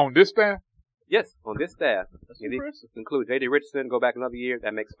 On this staff? Yes, on this staff. That's impressive. Include J.D. Richardson, go back another year.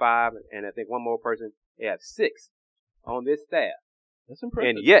 That makes 5. And I think one more person. They have 6 on this staff. That's impressive.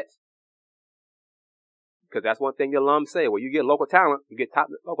 And yet, because that's one thing the alums say, well, you get local talent, you get top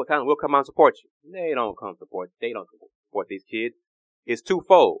local talent, we'll come out and support you. They don't come support. They don't support these kids. It's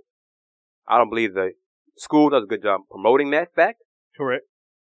twofold. I don't believe the school does a good job promoting that fact. Correct.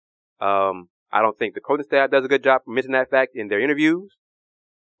 I don't think the coaching staff does a good job mentioning that fact in their interviews.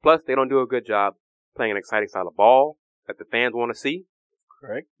 Plus, they don't do a good job playing an exciting style of ball that the fans want to see.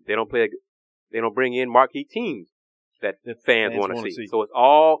 Correct. They don't bring in marquee teams that the fans want to see. So it's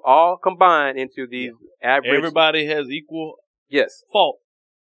all combined into these average. Everybody has equal fault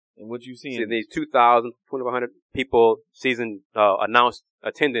in what you see. These 2,000, 2,500 people season announced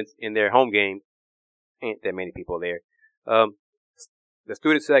attendance in their home game. Ain't that many people there. The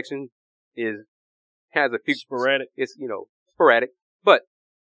student section has a few sporadic. It's sporadic, but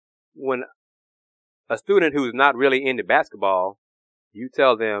when a student who's not really into basketball, you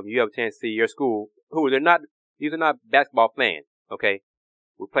tell them you have a chance to see your school, these are not basketball fans, okay?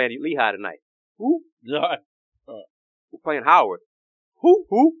 We're playing Lehigh tonight. Who? We're playing Howard.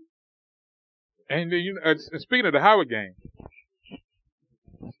 Who? And then, speaking of the Howard game,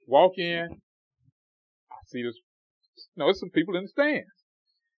 walk in, I see there's some people in the stands.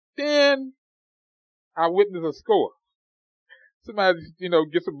 Then I witness a score. Somebody,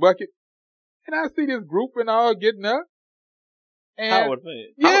 gets a bucket, and I see this group and all getting up. And Howard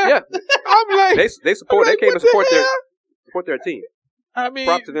fans. Yeah. I'm like, they came to support their team. I mean,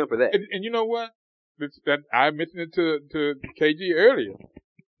 props to them for that. And you know what? I mentioned it to KG earlier.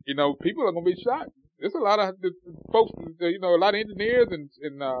 People are gonna be shocked. There's a lot of folks, a lot of engineers and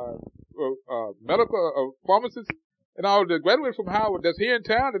medical pharmacists and all the graduates from Howard that's here in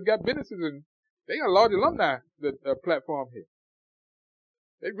town that's got businesses, and they got a large alumni platform here.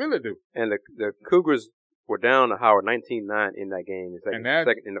 They really do. And the Cougars were down to Howard 19-9 in that game in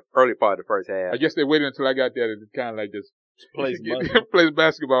the early part of the first half. I guess they waited until I got there to kind of like just Plays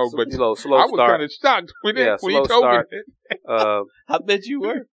basketball, So, but slow I was kind of shocked when he told start. me that. I bet you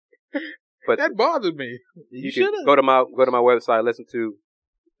were. But that bothered me. You can go to my website, listen to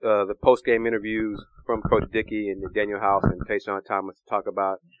the post game interviews from Coach Dickey and Daniel House and Tayshaun Thomas to talk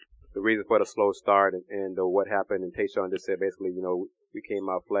about the reason for the slow start and what happened. And Tayshaun just said basically, we came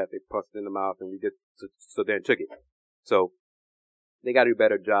out flat, they punched in the mouth, and we just so then took it. So they got to do a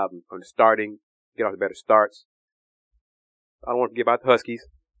better job on starting, get off the better starts. I don't want to forget about the Huskies.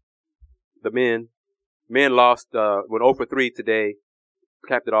 The men lost, went 0 for 3 today,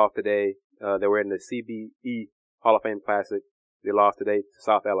 capped it off today. They were in the CBE Hall of Fame Classic. They lost today to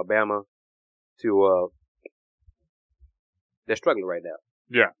South Alabama. They're struggling right now.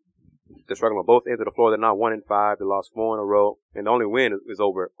 Yeah. They're struggling on both ends of the floor. They're now 1-5. They lost 4 in a row. And the only win is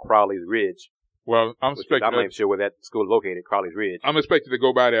over Crowley's Ridge. Well, I'm expecting. I'm not even sure where that school is located, Crowley's Ridge. I'm expected to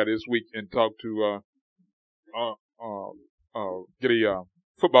go by there this week and talk to, get a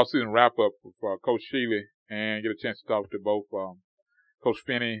football season wrap up with Coach Shealy and get a chance to talk to both Coach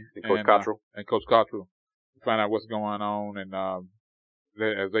Finney and Coach Cottrell. And Coach Cottrell to find out what's going on and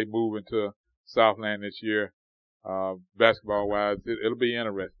as they move into Southland this year, basketball wise, it'll be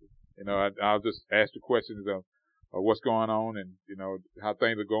interesting. I'll just ask the questions of what's going on and how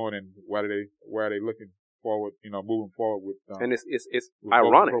things are going and where are they looking forward, moving forward with. And it's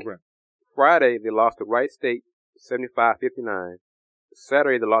ironic. Friday they lost to Wright State 75-59.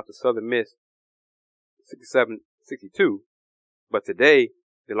 Saturday they lost to Southern Miss 67-62. But today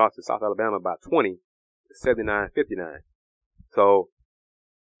they lost to South Alabama by 20, 79-59. So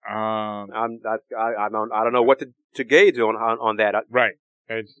I don't know what to gauge on that. Right.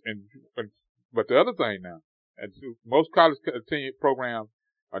 But the other thing now, most college team programs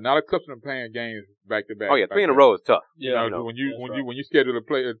are not accustomed to playing games back to back. Oh yeah, 3 in a row is tough. Yeah, when you schedule to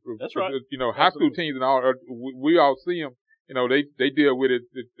play, that's right. High school teams and all, we all see them. They deal with it,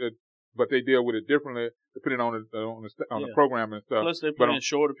 but they deal with it differently depending on the program and stuff. Plus they play in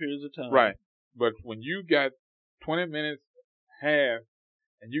shorter periods of time. Right. But when you got 20 minutes, half,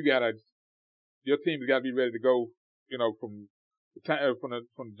 and your team has got to be ready to go, from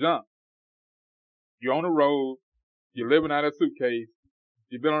the jump. You're on the road. You're living out of a suitcase.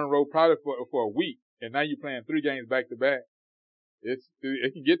 You've been on the road probably for a week, and now you're playing 3 games back to back. It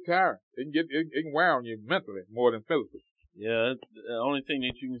can get tiring. It can wear on you mentally more than physically. Yeah, the only thing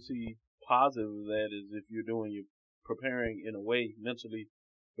that you can see positive of that is if you're preparing in a way mentally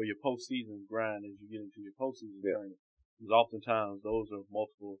for your postseason grind as you get into your postseason tournament. Because oftentimes those are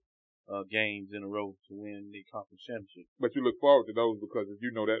multiple games in a row to win the conference championship. But you look forward to those because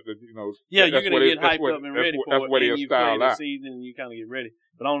you know that. Yeah, you're going to get hyped up and ready for it. And you play the season and you kind of get ready.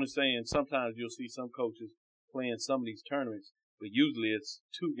 But I'm only saying sometimes you'll see some coaches playing some of these tournaments, but usually it's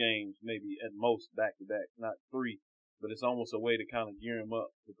 2 games maybe at most back to back, not 3. But it's almost a way to kind of gear them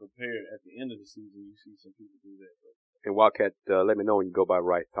up to prepare at the end of the season. You see some people do that. And Wildcat, let me know when you go by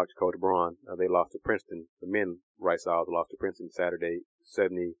Rice. Talk to Coach Braun. They lost to Princeton. The men Rice Owls lost to Princeton Saturday,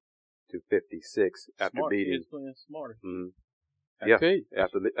 70-56 after beating. Kids playing smarter. Mm-hmm. Yeah,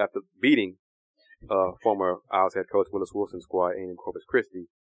 after beating former Owls head coach Willis Wilson's squad in Corpus Christi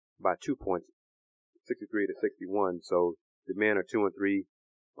by 2 points, 63-61. So the men are 2-3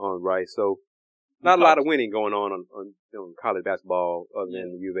 on Rice. So not a lot of winning going on college basketball other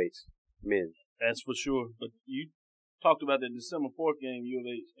than the U of H men. That's for sure. But you talked about the December 4th game, U of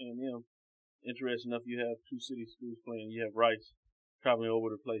H A&M. Interesting enough, you have 2 city schools playing. You have Rice traveling over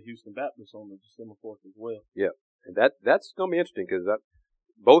to play Houston Baptist on the December 4th as well. Yeah, and that's going to be interesting because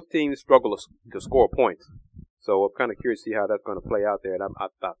both teams struggle to score points. So I'm kind of curious to see how that's going to play out there. And I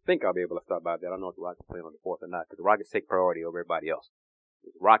think I'll be able to stop by that. I don't know if the Rockets play on the 4th or not because the Rockets take priority over everybody else.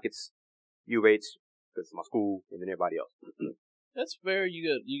 The Rockets, U of H, because it's my school, and then everybody else. That's fair. You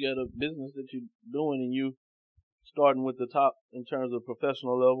got a business that you're doing, and you starting with the top in terms of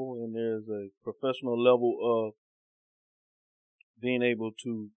professional level, and there's a professional level of being able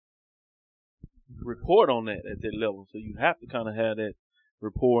to report on that at that level. So you have to kind of have that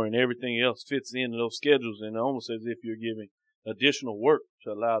rapport, and everything else fits into those schedules, and almost as if you're giving additional work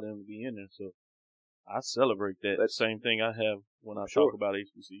to allow them to be in there. So I celebrate that. That's the same thing I have when I talk about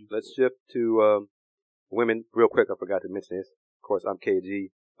HBCU. Let's shift to women real quick. I forgot to mention this. Of course, I'm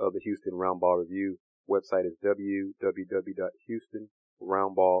KG of the Houston Roundball Review. Website is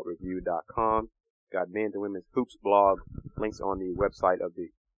www.houstonroundballreview.com. Got men's and women's hoops blog. Links on the website of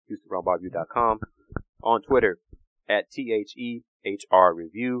the HoustonRoundballReview.com. On Twitter at THEHR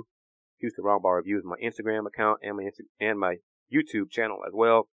Review. Houston Roundball Review is my Instagram account and my YouTube channel as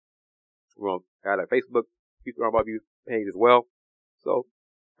well. We're got a Facebook Houston Roundball Review page as well. So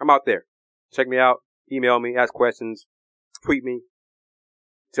I'm out there. Check me out. Email me. Ask questions. tweet me,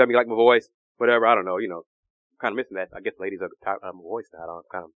 tell me you like my voice, whatever. I don't know. Kind of missing that. I guess ladies are tired of my voice now. I'm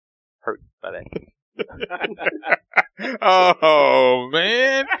kind of hurt by that. Oh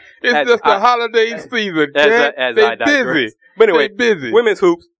man, it's just the holiday season. They busy. But anyway, they busy. Women's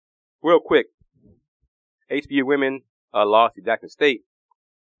hoops, real quick. HBU women lost to Jackson State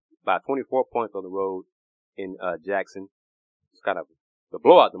by 24 points on the road in Jackson. It's kind of the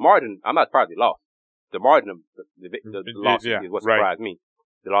blowout. The margin. I'm not surprised they lost. The margin of the loss is what surprised me.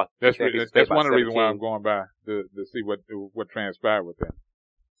 They lost. That's one of the reasons why I'm going by to see what transpired with them.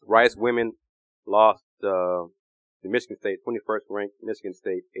 Rice women lost to Michigan State, 21st ranked Michigan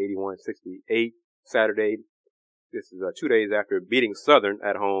State, 81-68 Saturday. This is 2 days after beating Southern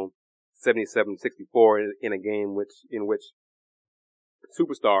at home, 77-64 in a game in which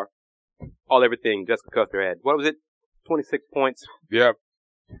superstar, everything Jessica Custer had. What was it? 26 points. Yep.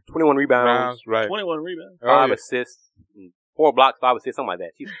 21 rebounds. Right. 21 rebounds. 5 assists. 4 blocks, 5 assists, something like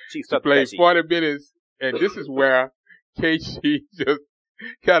that. She played 40 minutes, and this is where KG just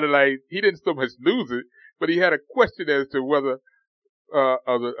kind of like, he didn't so much lose it, but he had a question as to whether,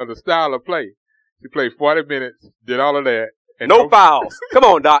 of the style of play. She played 40 minutes, did all of that. And no fouls. Come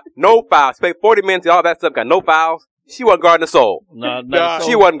on, Doc. No fouls. Played 40 minutes, all that stuff, got no fouls. She wasn't guarding the soul.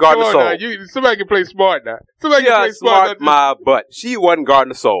 She wasn't guarding the soul. Somebody can play smart now. Somebody can play smart my butt. She wasn't guarding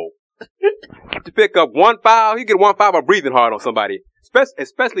the soul. To pick up 1 foul, you get 1 foul by breathing hard on somebody.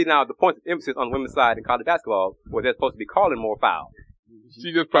 Especially now, the point of emphasis on the women's side in college basketball, where they're supposed to be calling more fouls.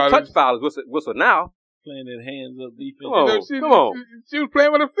 She just probably touch foul is whistle now. Playing that hands up defense. Come on. She was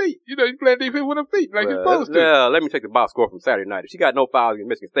playing with her feet. You playing defense with her feet like you're supposed to. Yeah, let me take the box score from Saturday night. If she got no fouls against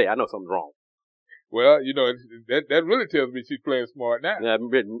Michigan State, I know something's wrong. Well, that really tells me she's playing smart now. Yeah,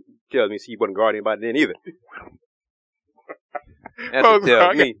 it tells me she wasn't guarding anybody then either. That's what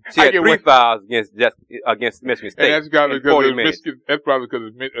tells me. She had 3 fouls against Michigan State. And that's probably because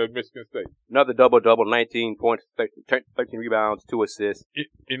of Michigan State. Another double-double, 19 points, 13 rebounds, 2 assists.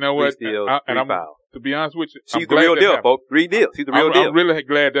 You know what? 3 steals, 3 fouls. To be honest with you, she's the real deal, folks. 3 deals. She's the real deal. I'm really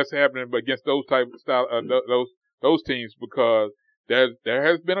glad that's happening against those type of style, those teams, because there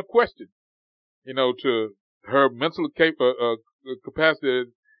has been a question, to her mental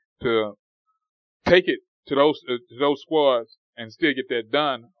capacity to take it to those squads and still get that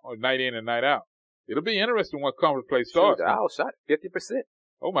done on night in and night out. It'll be interesting when conference play starts. The Owls shot 50%.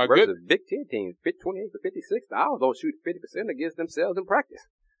 Oh my goodness. Versus Big Ten teams, 28 to 56. The Owls don't shoot 50% against themselves in practice.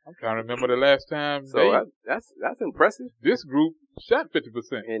 I'm trying to remember the last time. So that's impressive. This group shot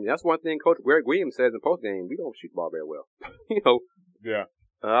 50%. And that's one thing Coach Greg Williams says in postgame. We don't shoot the ball very well. Yeah.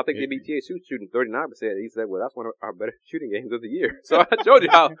 I think the BTA shooting 39%. He said, well, that's one of our better shooting games of the year. So I showed you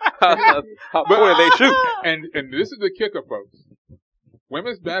how poorly they shoot. And this is the kicker, folks.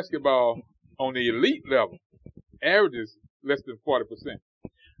 Women's basketball on the elite level averages less than 40%.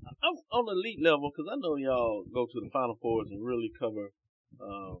 I'm on the elite level because I know y'all go to the Final Fours and really cover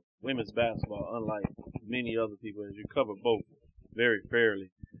women's basketball, unlike many other people, as you cover both very fairly.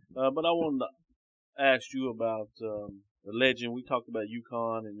 But I wanted to ask you about the legend. We talked about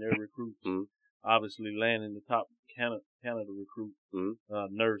UConn and their recruits. Mm-hmm. Obviously landing the top Canada recruit,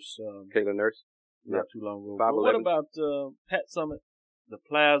 Nurse. Kayla Nurse. Not too long ago. But what about Pat Summit, the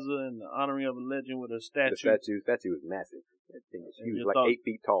plaza, and the honoring of a legend with a statue? The statue is massive. That thing is huge, like 8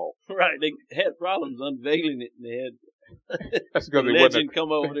 feet tall. Right. They had problems unveiling it, and they had that's because they wasn't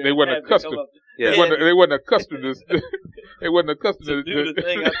accustomed. Yeah. They wasn't accustomed to. They wasn't accustomed to do the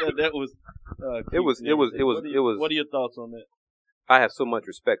thing. I thought that was. It was. What are your thoughts on that? I have so much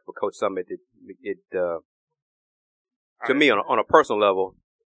respect for Coach Summit. To me, on a personal level,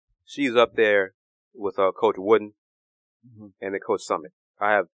 she's up there with Coach Wooden and then Coach Summit.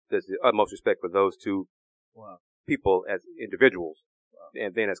 I have the utmost respect for those two people as individuals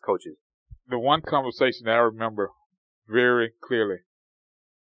and then as coaches. The one conversation that I remember very clearly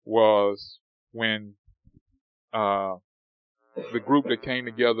was when the group that came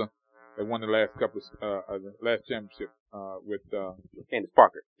together that won the last last championship with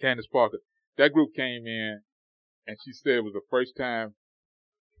Candace Parker. That group came in, and she said it was the first time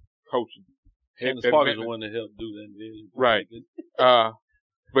coaching. Candace Parker's the one that helped do that. Right.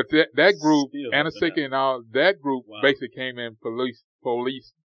 But that group, Anasika and all, that group basically came in police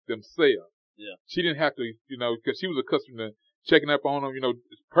themselves. Yeah. She didn't have to, because she was accustomed to checking up on them,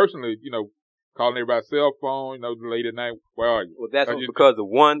 personally, calling everybody's cell phone, late at night, where are you? Well, that's because of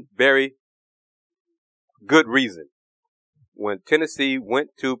one very good reason. When Tennessee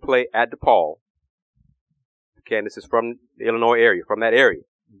went to play at DePaul, Candace is from the Illinois area, from that area.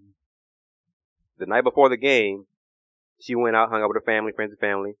 The night before the game, she went out, hung out with her family, friends and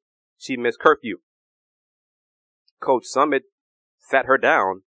family. She missed curfew. Coach Summit sat her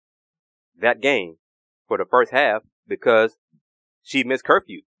down that game for the first half because she missed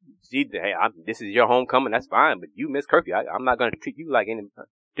curfew. This is your homecoming, that's fine, but you missed curfew. I'm not going to treat you like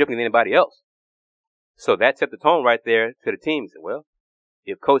different than anybody else. So that set the tone right there to the team. Said, well,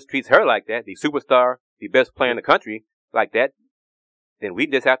 if Coach treats her like that, the superstar, the best player in the country like that, then we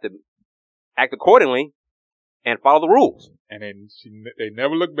just have to act accordingly and follow the rules. And they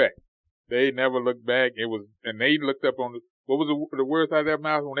never looked back. They never looked back. And they looked up on what was the words out of their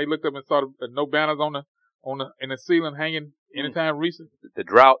mouth when they looked up and saw no banners in the ceiling hanging anytime recent? The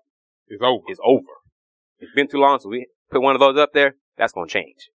drought is over. It's been too long, so we put one of those up there. That's going to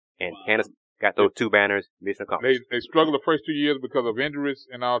change. And Candace got those 2 banners. Mission accomplished. They struggled the first 2 years because of injuries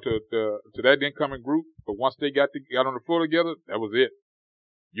and all to that incoming group. But once they got on the floor together, that was it.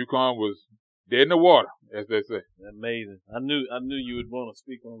 UConn was dead in the water, as they say. Amazing. I knew you would want to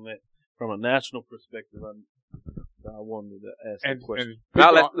speak on that from a national perspective. I wanted to ask a question.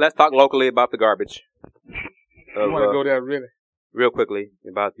 Now let's talk locally about the garbage. You want to go there really? Real quickly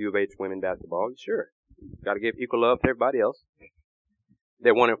about U of H women basketball. Sure. Got to give equal love to everybody else.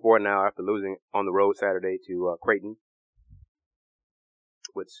 They're 1-4 now after losing on the road Saturday to Creighton,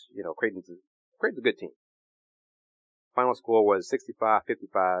 which, Creighton's a good team. Final score was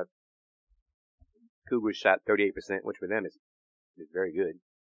 65-55. Cougars shot 38%, which for them is very good.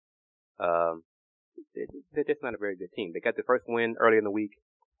 They're just not a very good team. They got the first win early in the week.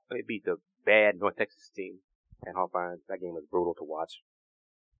 They beat the bad North Texas team at Hawthorne. That game was brutal to watch.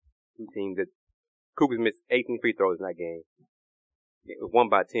 Two teams that Cougars missed 18 free throws in that game. It was won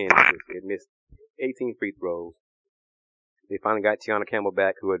by 10. It missed 18 free throws. They finally got Tiana Campbell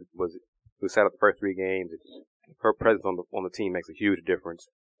back, who sat out the first 3 games. Her presence on the team makes a huge difference.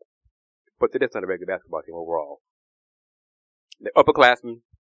 But they're just not a very good basketball team overall. The upperclassmen,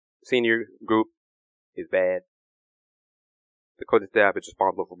 senior group, is bad. The coaching staff is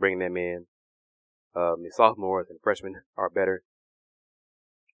responsible for bringing them in. The sophomores and freshmen are better.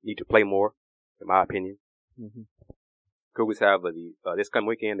 Need to play more, in my opinion. Mm-hmm. Cougars have this coming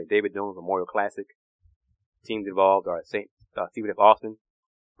weekend the David Jones Memorial Classic. Teams involved are Stephen F. Austin,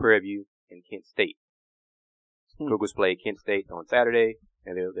 Prairie View, and Kent State. Cougars play Kent State on Saturday,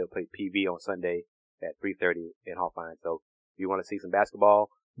 and they'll play PV on Sunday at 3:30 in Hawthorne. So if you want to see some basketball,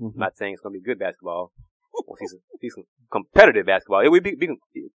 I'm not saying it's going to be good basketball. We'll see some competitive basketball. It will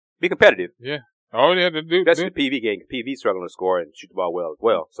be competitive. Yeah. Oh yeah, that's the PV game. PV struggling to score and shoot the ball well as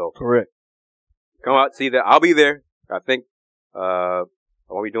well. So correct. Come out, see that. I'll be there. I think I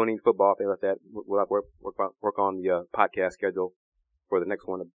won't be doing any football, things like that. We'll have to work on the podcast schedule for the next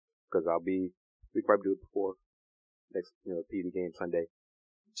one because we can probably do it before next PV game Sunday.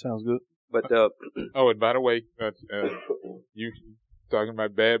 Sounds good. But and by the way, you talking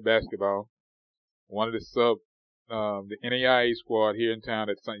about bad basketball. One of the the NAIA squad here in town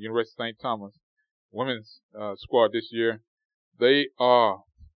at University of St. Thomas, women's squad this year, they are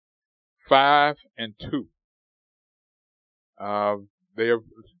 5-2.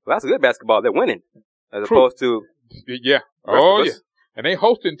 That's a good basketball. They're winning as opposed to and they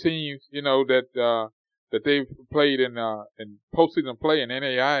hosting teams that they've played in postseason play in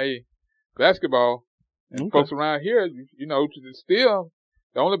NAIA basketball. And folks around here, still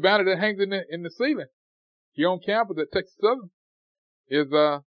the only banner that hangs in the ceiling here on campus at Texas Southern is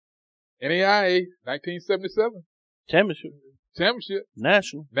NAIA 1977 championship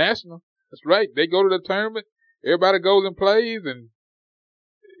national. That's right. They go to the tournament. Everybody goes and plays, and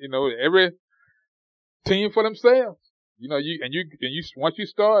every team for themselves. You once you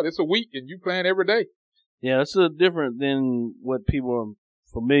start, it's a week, and you playing every day. Yeah, it's different than what people are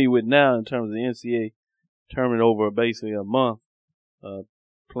familiar with now in terms of the NCAA tournament over basically a month,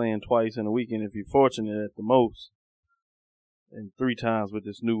 playing twice in a weekend if you're fortunate at the most, and 3 times with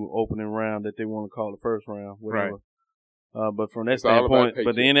this new opening round that they want to call the first round, whatever. Right. But from that standpoint,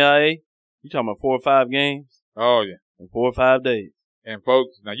 but the NAIA, you talking about 4 or 5 games? Oh yeah, in 4 or 5 days. And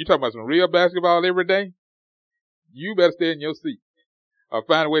folks, now you talking about some real basketball every day? You better stay in your seat or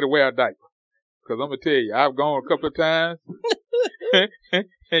find a way to wear a diaper. Because I'm gonna tell you, I've gone a couple of times,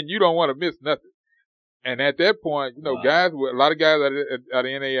 and you don't want to miss nothing. And at that point, a lot of guys out of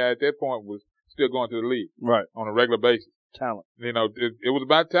NAIA at that point was still going to the league, right, on a regular basis. Talent. It was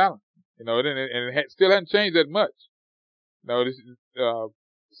about talent. Still hadn't changed that much.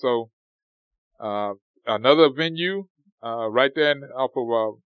 Another venue, right there off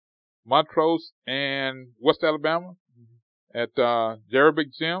of Montrose and West Alabama, at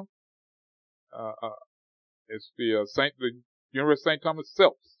Jerebick Gym. It's the University of St. Thomas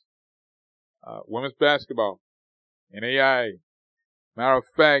Celts, women's basketball, NAIA. Matter of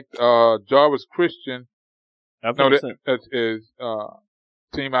fact, Jarvis Christian No, that is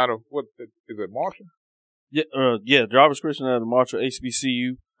team out of what is it? Marshall? Yeah, Jarvis Christian out of Marshall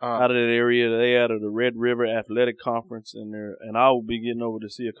HBCU. Out of that area, they out of the Red River Athletic Conference, and I will be getting over to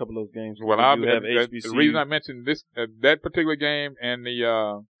see a couple of those games. Well, the reason I mentioned this, that particular game, and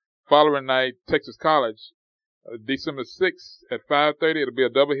the following night, Texas College, December 6th at 5:30, it'll be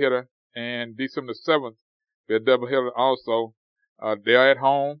a doubleheader, and December 7th, be a doubleheader also. They're at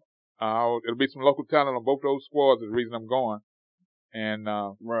home. It'll be some local talent on both those squads. Is the reason I'm going, and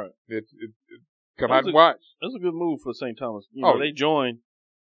right, it's come out and watch. That's a good move for St. Thomas. You know, they joined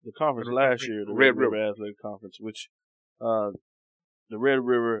the conference last year, the Red River Athletic Conference, which the Red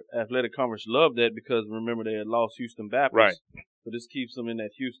River Athletic Conference loved that because, remember, they had lost Houston Baptist. Right. So this keeps them in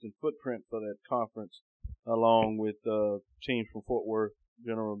that Houston footprint for that conference, along with teams from Fort Worth,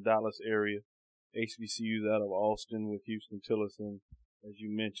 General Dallas area, HBCUs out of Austin with Houston Tillerson, as you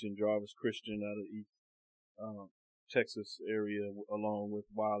mentioned, Jarvis Christian out of East Texas area, along with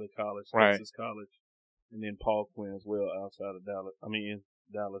Wiley College, Texas College, and then Paul Quinn as well outside of Dallas. I mean, in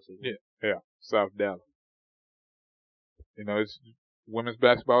Dallas as well. Yeah, South Dallas. You know, it's women's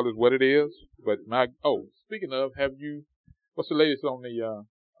basketball is what it is. But speaking of, what's the latest on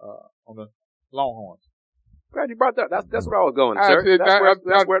the Longhorns? Glad you brought that. That's where I was going, sir.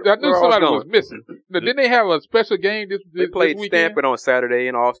 I knew somebody was missing. Didn't they have a special game this They played this Stanford on Saturday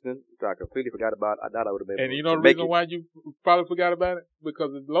in Austin. I completely forgot about it. I thought I would have been able to. And you know the reason why you probably forgot about it?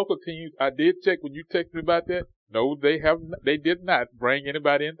 Because the local teams, I did check when you texted me about that. No, they did not bring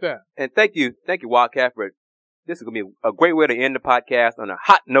anybody in time. And thank you, Wildcat, for this is going to be a great way to end the podcast on a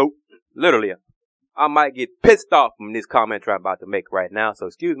hot note. Literally, I might get pissed off from this comment I'm about to make right now, so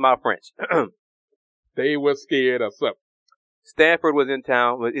excuse my French. They were scared or something. Stanford was in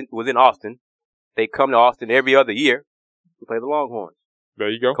town, was in Austin. They come to Austin every other year to play the Longhorns. There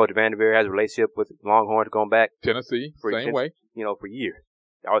you go. Coach Vanderveer has a relationship with Longhorns going back. Tennessee, same way. You know, for years.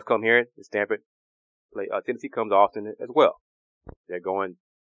 They always come here to Stanford. Play. Tennessee comes to Austin as well. They're going,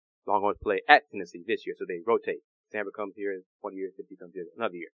 Longhorns play at Tennessee this year, so they rotate. Stanford comes here 1 year, Tennessee comes here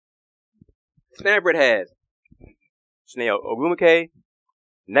another year. Stanford has Shanae Ogwumike,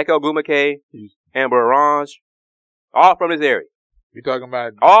 Nneka Ogwumike, Amber Orange, all from this area. We talking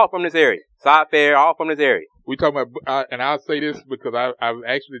about all from this area. Side Fair, all from this area. We talking about, and I'll say this because I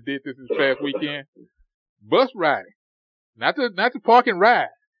actually did this past weekend. Bus riding, not the park and ride,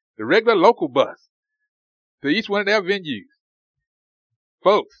 the regular local bus to each one of their venues,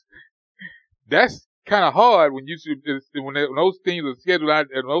 folks. That's kind of hard when those teams are scheduled out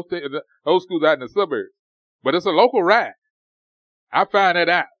and those schools out in the suburbs. But it's a local ride. I find that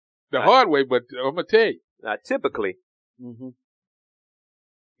out the hard way, but I'm gonna tell you. Now, typically,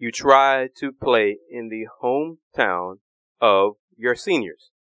 you try to play in the hometown of your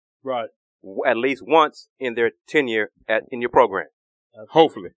seniors, right? At least once in their tenure in your program.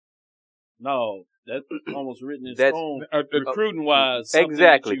 Hopefully. No, that's almost written in stone. Recruiting wise,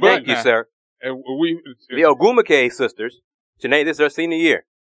 exactly. Thank you, sir. The Ogwumike sisters, Janae, this is her senior year.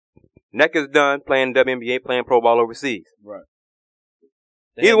 Nneka's done playing WNBA, playing pro ball overseas. Right.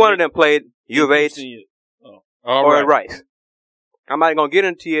 Either one of them played U of H or at Rice. I'm not going to get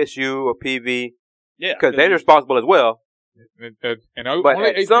into TSU or PV because they're responsible as well.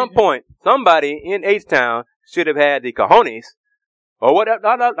 But at some point, somebody in H-Town should have had the cojones or whatever.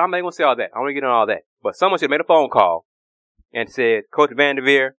 I'm not going to say all that. I don't want to get into all that. But someone should have made a phone call and said, Coach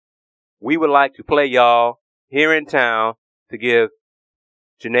Vanderveer, we would like to play y'all here in town to give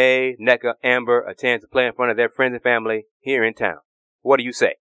Janae, Nneka, Amber a chance to play in front of their friends and family here in town. What do you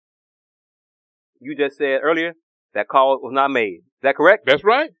say? You just said earlier that call was not made. Is that correct? That's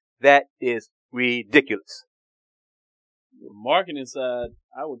right. That is ridiculous. The marketing side,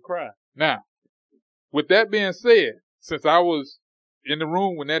 I would cry. Now, with that being said, since I was in the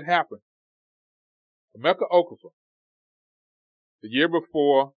room when that happened, Emeka Okafor, the year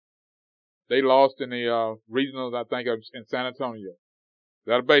before, they lost in the regionals, I think, in San Antonio.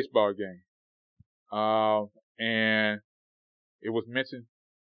 They had a baseball game. And it was mentioned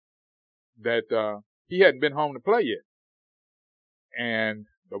that he hadn't been home to play yet. And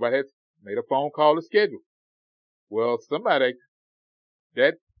nobody had made a phone call to schedule. Well, somebody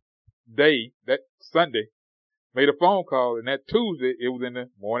that day, that Sunday, made a phone call, and that Tuesday, it was in the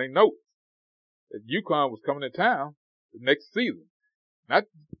morning notes that UConn was coming to town the next season. Not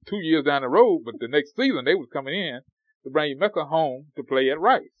 2 years down the road, but the next season, they was coming in to bring Emeka home to play at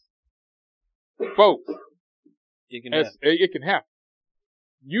Rice. Folks, it can happen.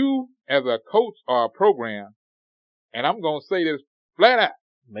 You, as a coach or a program, and I'm going to say this flat out,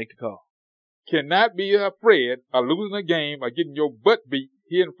 make the call. Cannot be afraid of losing a game or getting your butt beat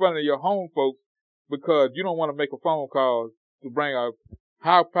here in front of your home folks because you don't want to make a phone call to bring a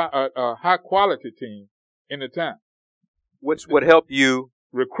high quality team in the town. Which would help you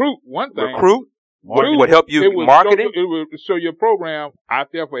recruit, one thing. Would help you marketing. It would show your program out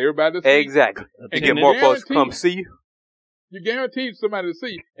there for everybody to see. Exactly. And get more folks to come see you. You guarantee somebody to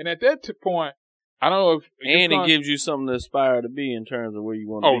see you. And at that point, I don't know if... And it gives you something to aspire to be in terms of where you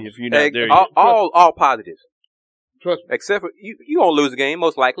want to be if you're not there yet. All positives. Trust me. Except for, you won't lose the game,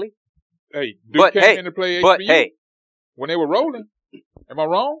 most likely. Hey, Duke came in to play HBU. But hey. When they were rolling. Am I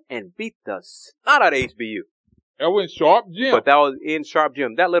wrong? And beat the snot out of HBU. That was in Sharp Gym. But that was in Sharp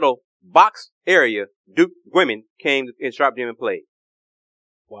Gym. That little box area, Duke women came in Sharp Gym and played.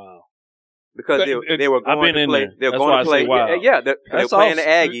 Wow. Because they were going to play. They were going to play. Wow. Yeah, they were playing the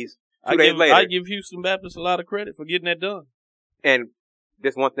Aggies 2 days later. I give Houston Baptist a lot of credit for getting that done. And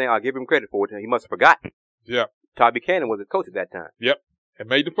this one thing I'll give him credit for, he must have forgotten. Yeah. Todd Buchanan was the coach at that time. Yep. And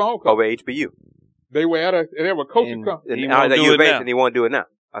made the phone call. Over HBU. They were coaching company. And he won't do it now.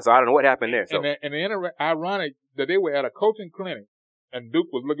 So I don't know what happened there. So. And ironic that they were at a coaching clinic and Duke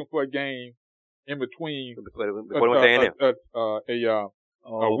was looking for a game in between a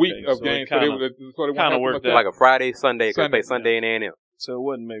week of games. So they kind of worked out. Like a Friday, Sunday, because they play Sunday in A&M. So it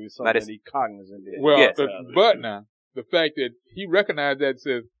wasn't maybe something that he cognizant did. Well, yes. But now, the fact that he recognized that and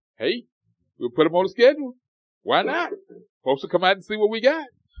says, hey, we'll put him on the schedule. Why not? Folks will come out and see what we got.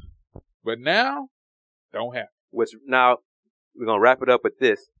 But now, don't happen. Which now, we're going to wrap it up with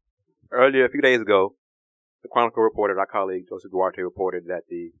this. Earlier, a few days ago, the Chronicle reported, our colleague Joseph Duarte reported that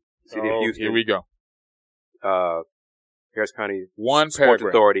the city of Houston. Here we go. Harris County Sports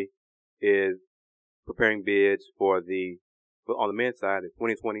Authority is preparing bids on the men's side, the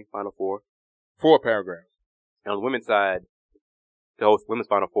 2020 Final Four. 4 paragraphs. And on the women's side, to host women's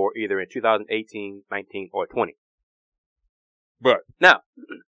Final Four either in 2018, 19, or 20. But now,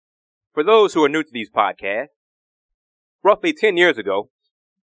 for those who are new to these podcasts, roughly 10 years ago,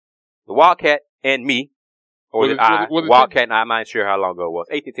 the Wildcat and me, Wildcat and I, I'm not sure how long ago it was,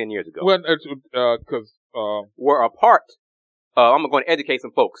 8 to 10 years ago. Well, because were a part, I'm going to educate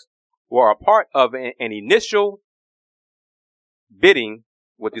some folks, were a part of an initial bidding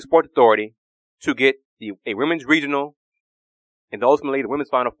with the Sports Authority to get a women's regional and ultimately the women's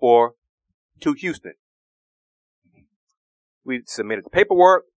Final Four to Houston. We submitted the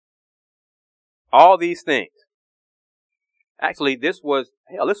paperwork, all these things. Actually, this was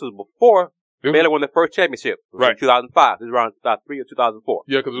before Baylor won the first championship. Right. In 2005. This was around 2003 or 2004.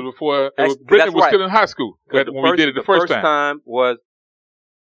 Yeah, because it was before, Brittany was still in high school when we did it the first time. The first time was,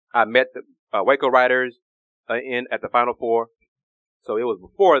 I met the Waco Riders at the Final Four. So it was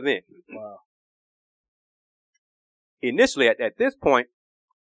before then. Wow. Initially, at this point,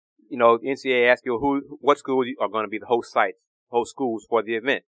 the NCAA asked you what schools are going to be the host schools for the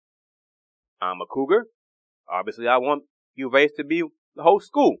event. I'm a Cougar. Obviously, I want UVA to be the host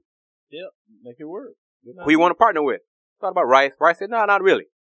school. Yeah, make it work. Who you want to partner with? Thought about Rice. Rice said, no, not really.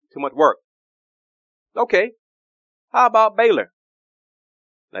 Too much work. Okay. How about Baylor?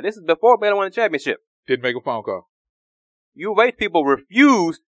 Now, this is before Baylor won the championship. Didn't make a phone call. UVA people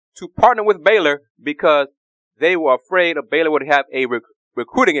refused to partner with Baylor because they were afraid of Baylor would have a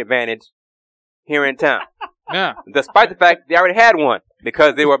recruiting advantage here in town. Nah. Despite the fact they already had one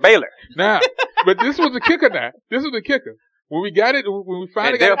because they were Baylor. Nah. But this was the kicker now. This was the kicker. When we got it, when we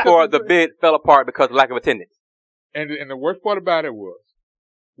finally got it. And therefore, the bid fell apart because of lack of attendance. And the worst part about it was,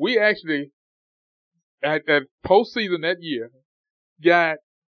 we actually, at postseason that year, got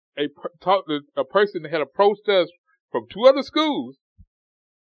a person that had approached us from 2 other schools,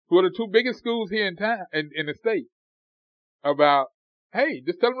 who are the 2 biggest schools here in town, in the state, about, hey,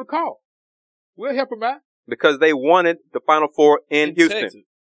 just tell them to call. We'll help them out. Because they wanted the Final Four in Houston. Texas.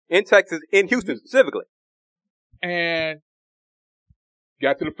 In Texas, in Houston specifically. And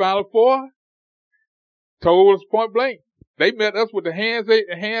got to the Final Four, told us point blank. They met us with the hands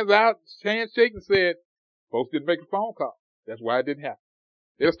out, handshake, and said, folks didn't make a phone call. That's why it didn't happen.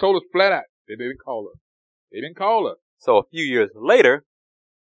 They just told us flat out they didn't call us. So a few years later,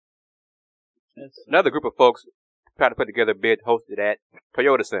 another group of folks tried to put together a bid hosted at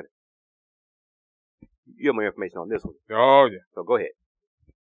Toyota Center. You have more information on this one. Oh, yeah. So go ahead.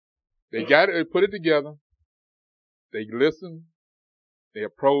 They got it, they put it together. They listened. They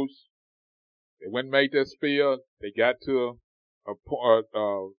approached. They went and made their spiel. They got to a part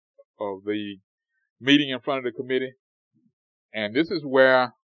of the meeting in front of the committee. And this is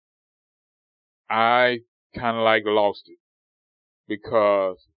where I kind of lost it.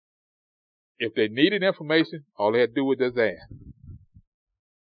 Because if they needed information, all they had to do was just ask.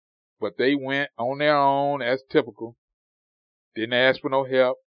 But they went on their own, as typical. Didn't ask for no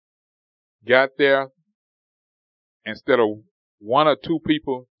help. got there, instead of one or two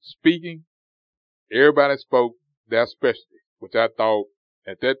people speaking, everybody spoke their specialty, which I thought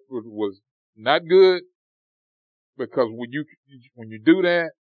that was not good, because when you do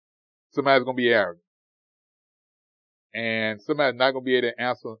that, somebody's gonna be arrogant. And somebody's not gonna be able to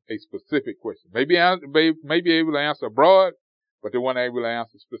answer a specific question. Maybe able to answer broad, but they weren't able to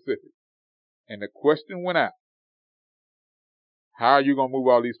answer specific. And the question went out: how are you gonna move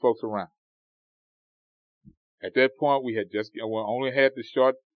all these folks around? At that point, we only had the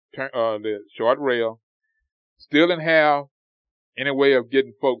short rail. Still didn't have any way of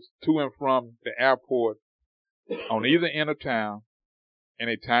getting folks to and from the airport on either end of town in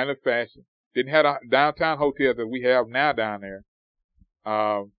a timely fashion. Didn't have a downtown hotel that we have now down there.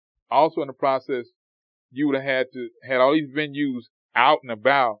 Also in the process, you would have had all these venues out and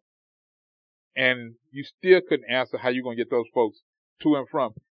about, and you still couldn't answer how you're going to get those folks to and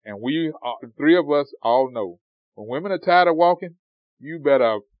from. And the three of us all know, when women are tired of walking, you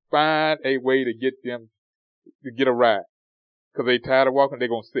better find a way to get them to get a ride. Because they tired of walking, they're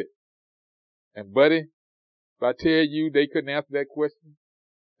going to sit. And buddy, if I tell you they couldn't answer that question,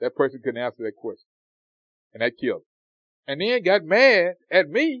 that person couldn't answer that question. And that killed them. And then got mad at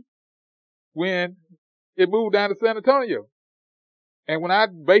me when it moved down to San Antonio. And when I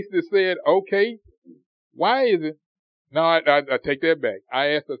basically said, okay, why is it? No, I take that back. I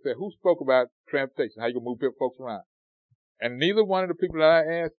asked, I said, who spoke about transportation? How you gonna move folks around? And neither one of the people that I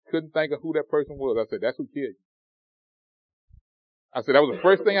asked couldn't think of who that person was. I said, that's who killed you. I said, that was the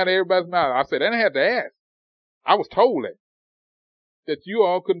first thing out of everybody's mouth. I said, I didn't have to ask. I was told that you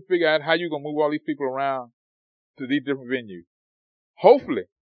all couldn't figure out how you gonna move all these people around to these different venues. Hopefully,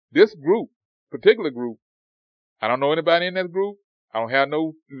 this particular group, I don't know anybody in that group. I don't have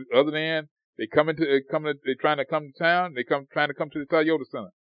no other than they're trying to come to town. Trying to come to the Toyota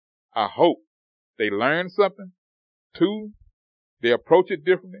Center. I hope they learn something. 2, they approach it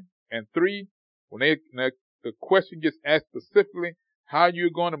differently. And 3, when the question gets asked specifically how you're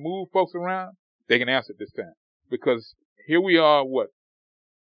going to move folks around, they can answer it this time. Because here we are,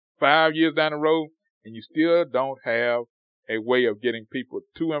 5 years down the road, and you still don't have a way of getting people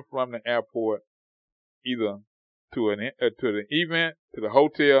to and from the airport, either to the event, to the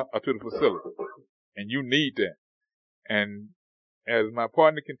hotel, or to the facility. And you need that. And as my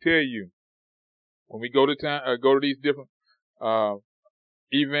partner can tell you, when we go to these different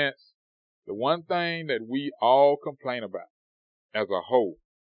events, the one thing that we all complain about as a whole,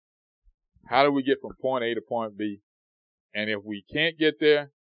 how do we get from point A to point B? And if we can't get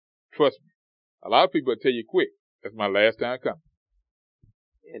there, trust me, a lot of people will tell you quick, that's my last time coming.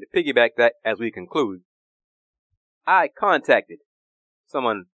 And to piggyback that as we conclude, I contacted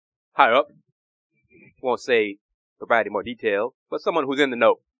someone higher up, won't say provide more detail, but someone who's in the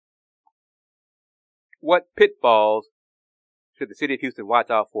know. What pitfalls should the city of Houston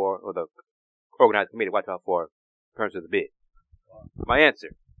watch out for, or the organized committee watch out for in terms of the bid? My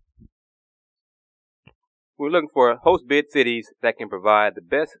answer: we're looking for host bid cities that can provide the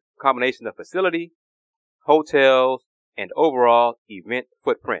best combination of facility, hotels, and overall event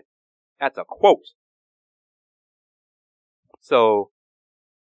footprint. That's a quote. So,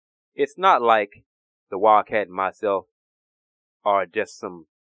 it's not like the Wildcat and myself are just some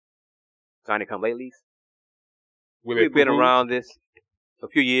Johnny-come-latelys. We've been around this a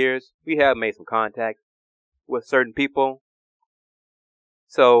few years. We have made some contact with certain people.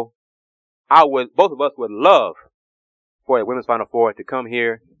 So, both of us would love for the Women's Final Four to come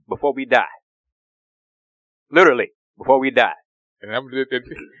here before we die. Literally, before we die. And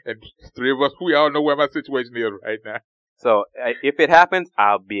 3 of us, we all know where my situation is right now. So, if it happens,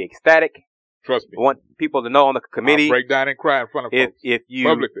 I'll be ecstatic. Trust me. I want people to know on the committee. I'll break down and cry in front of folks. If you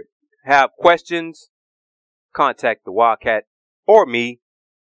publicly have questions, contact the Wildcat or me.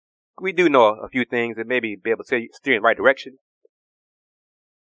 We do know a few things and maybe be able to steer in the right direction.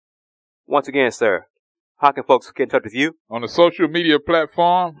 Once again, sir, how can folks get in touch with you? On the social media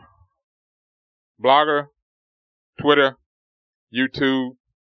platform, Blogger, Twitter, YouTube.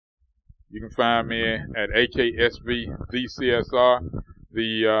 You can find me at AKSVDCSR.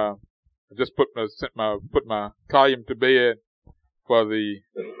 I just put my column to bed for the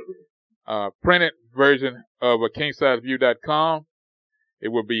printed version of KingsideView.com. It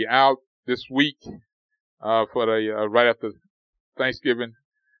will be out this week for the right after Thanksgiving.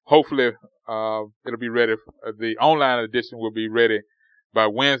 Hopefully, it'll be ready. The online edition will be ready by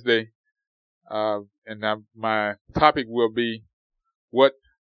Wednesday. And my topic will be, what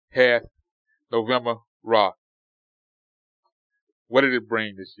hath November wrought? What did it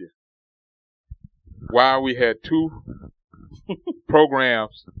bring this year? While we had 2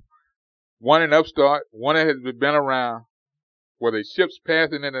 programs one in Upstart, one that has been around. Were they ships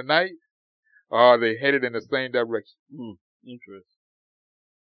passing in the night, or are they headed in the same direction? Interesting.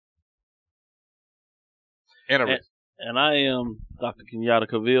 Interesting. And I am Dr. Kenyatta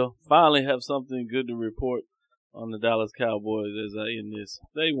Cavill. Finally have something good to report on the Dallas Cowboys as I end this.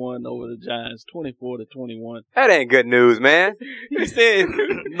 They won over the Giants 24-21. That ain't good news, man. He said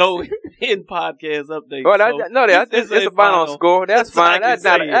no in podcast update. Well, so it's a final score. That's fine. That's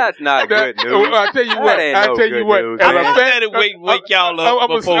not good news. I'll tell you what. News, I better wake y'all up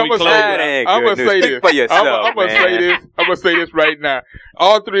before we close out. I'm gonna say this. For yourself, I'm gonna say this right now.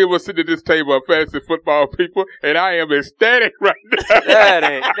 All three of us sitting at this table are fantasy football people, and I am ecstatic right now.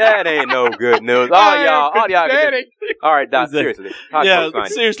 That ain't no good news. All y'all. All right, Doc, seriously.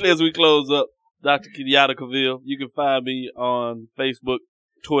 Seriously, as we close up, Dr. Kenyatta Cavill, you can find me on Facebook,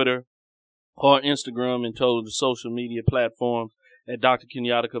 Twitter, or Instagram and total the social media platforms at Dr.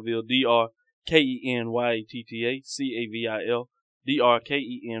 Kenyatta Cavill, DrKenyatta Cavil,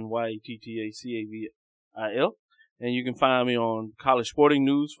 DrKenyatta Cavil. And you can find me on College Sporting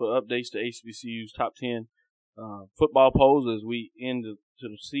News for updates to HBCU's top 10 football polls as we end to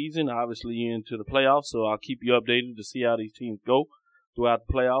the season, obviously into the playoffs, so I'll keep you updated to see how these teams go throughout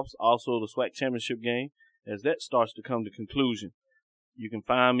the playoffs. Also, the SWAC championship game as that starts to come to conclusion. You can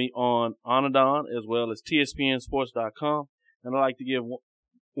find me on Onadon as well as TSPNsports.com, and I'd like to give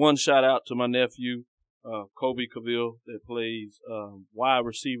one shout out to my nephew, Kobe Cavill, that plays wide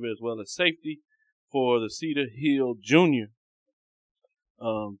receiver as well as safety for the Cedar Hill Junior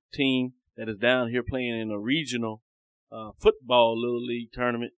team that is down here playing in a regional football little league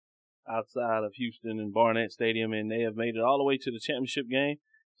tournament outside of Houston and Barnett Stadium, and they have made it all the way to the championship game.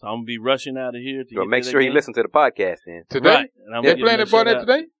 So I'm gonna be rushing out of here to so make sure you listen to the podcast then. Today? Right. They're playing at Barnett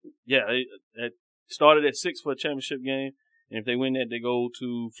today? Yeah, it started at 6 for a championship game, and if they win that, they go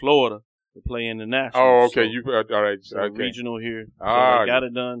to Florida to play in the national. Oh, okay. So, all right. So okay. Regional here. So they got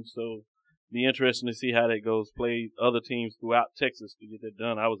it done. So be interesting to see how that goes. Play other teams throughout Texas to get that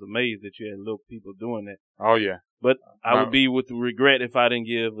done. I was amazed that you had little people doing that. Oh, yeah. But I would be with regret if I didn't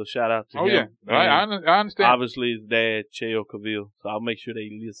give a shout out to him. Oh, yeah. I understand. Obviously, his dad, Cheo Cavill. So I'll make sure they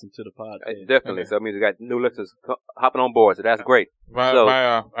listen to the podcast. Definitely. Okay. So that means we got new listeners hopping on board. So that's great.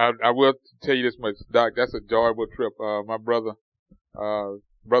 I will tell you this much, Doc. That's a enjoyable trip. My brother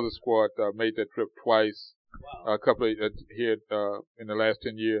squad made that trip twice. Wow. A couple of here in the last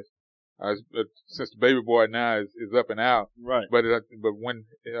 10 years. Since the baby boy now is up and out. Right. But when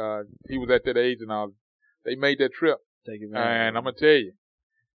he was at that age and all, they made that trip. And I'm going to tell you,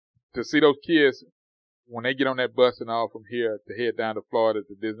 to see those kids, when they get on that bus and all from here to head down to Florida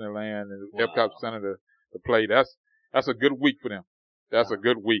to Disneyland and Epcot Center to play, that's a good week for them. That's a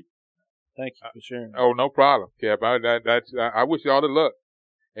good week. Thank you for sharing. Oh, no problem, Cap. I wish you all the luck.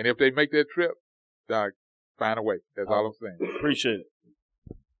 And if they make that trip, Doc, find a way. That's all I'm saying. Appreciate it.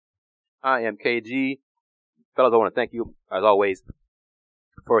 I am KG. Fellas, I want to thank you, as always,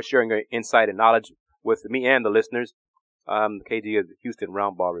 for sharing your insight and knowledge with me and the listeners. KG is the Houston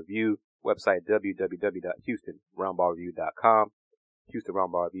Roundball Review, website www.houstonroundballreview.com. Houston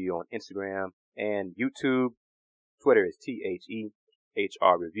Roundball Review on Instagram and YouTube. Twitter is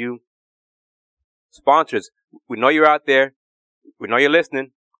THEHR Review. Sponsors, we know you're out there. We know you're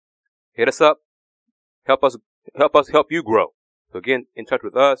listening. Hit us up. Help us help you grow. So get in touch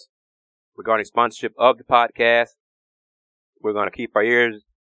with us regarding sponsorship of the podcast. We're going to keep our ears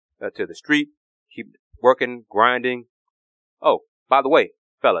to the street, keep working, grinding. Oh, by the way,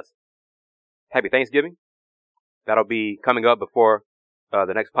 fellas, happy Thanksgiving. That'll be coming up before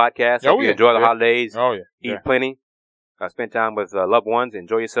the next podcast. Hope you enjoy the holidays. Oh, yeah. Eat plenty. Spend time with loved ones.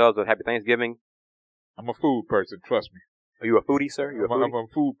 Enjoy yourselves. Happy Thanksgiving. I'm a food person. Trust me. Are you a foodie, sir? I'm a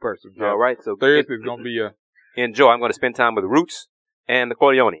food person. All right. So Thursday's going to be enjoy. I'm going to spend time with the Roots and the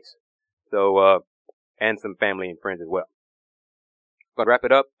Corleones. So, and some family and friends as well. But wrap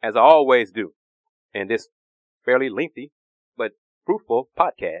it up as I always do in this fairly lengthy but fruitful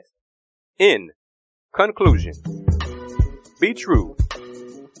podcast. In conclusion, be true,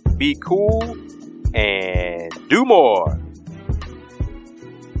 be cool, and do more.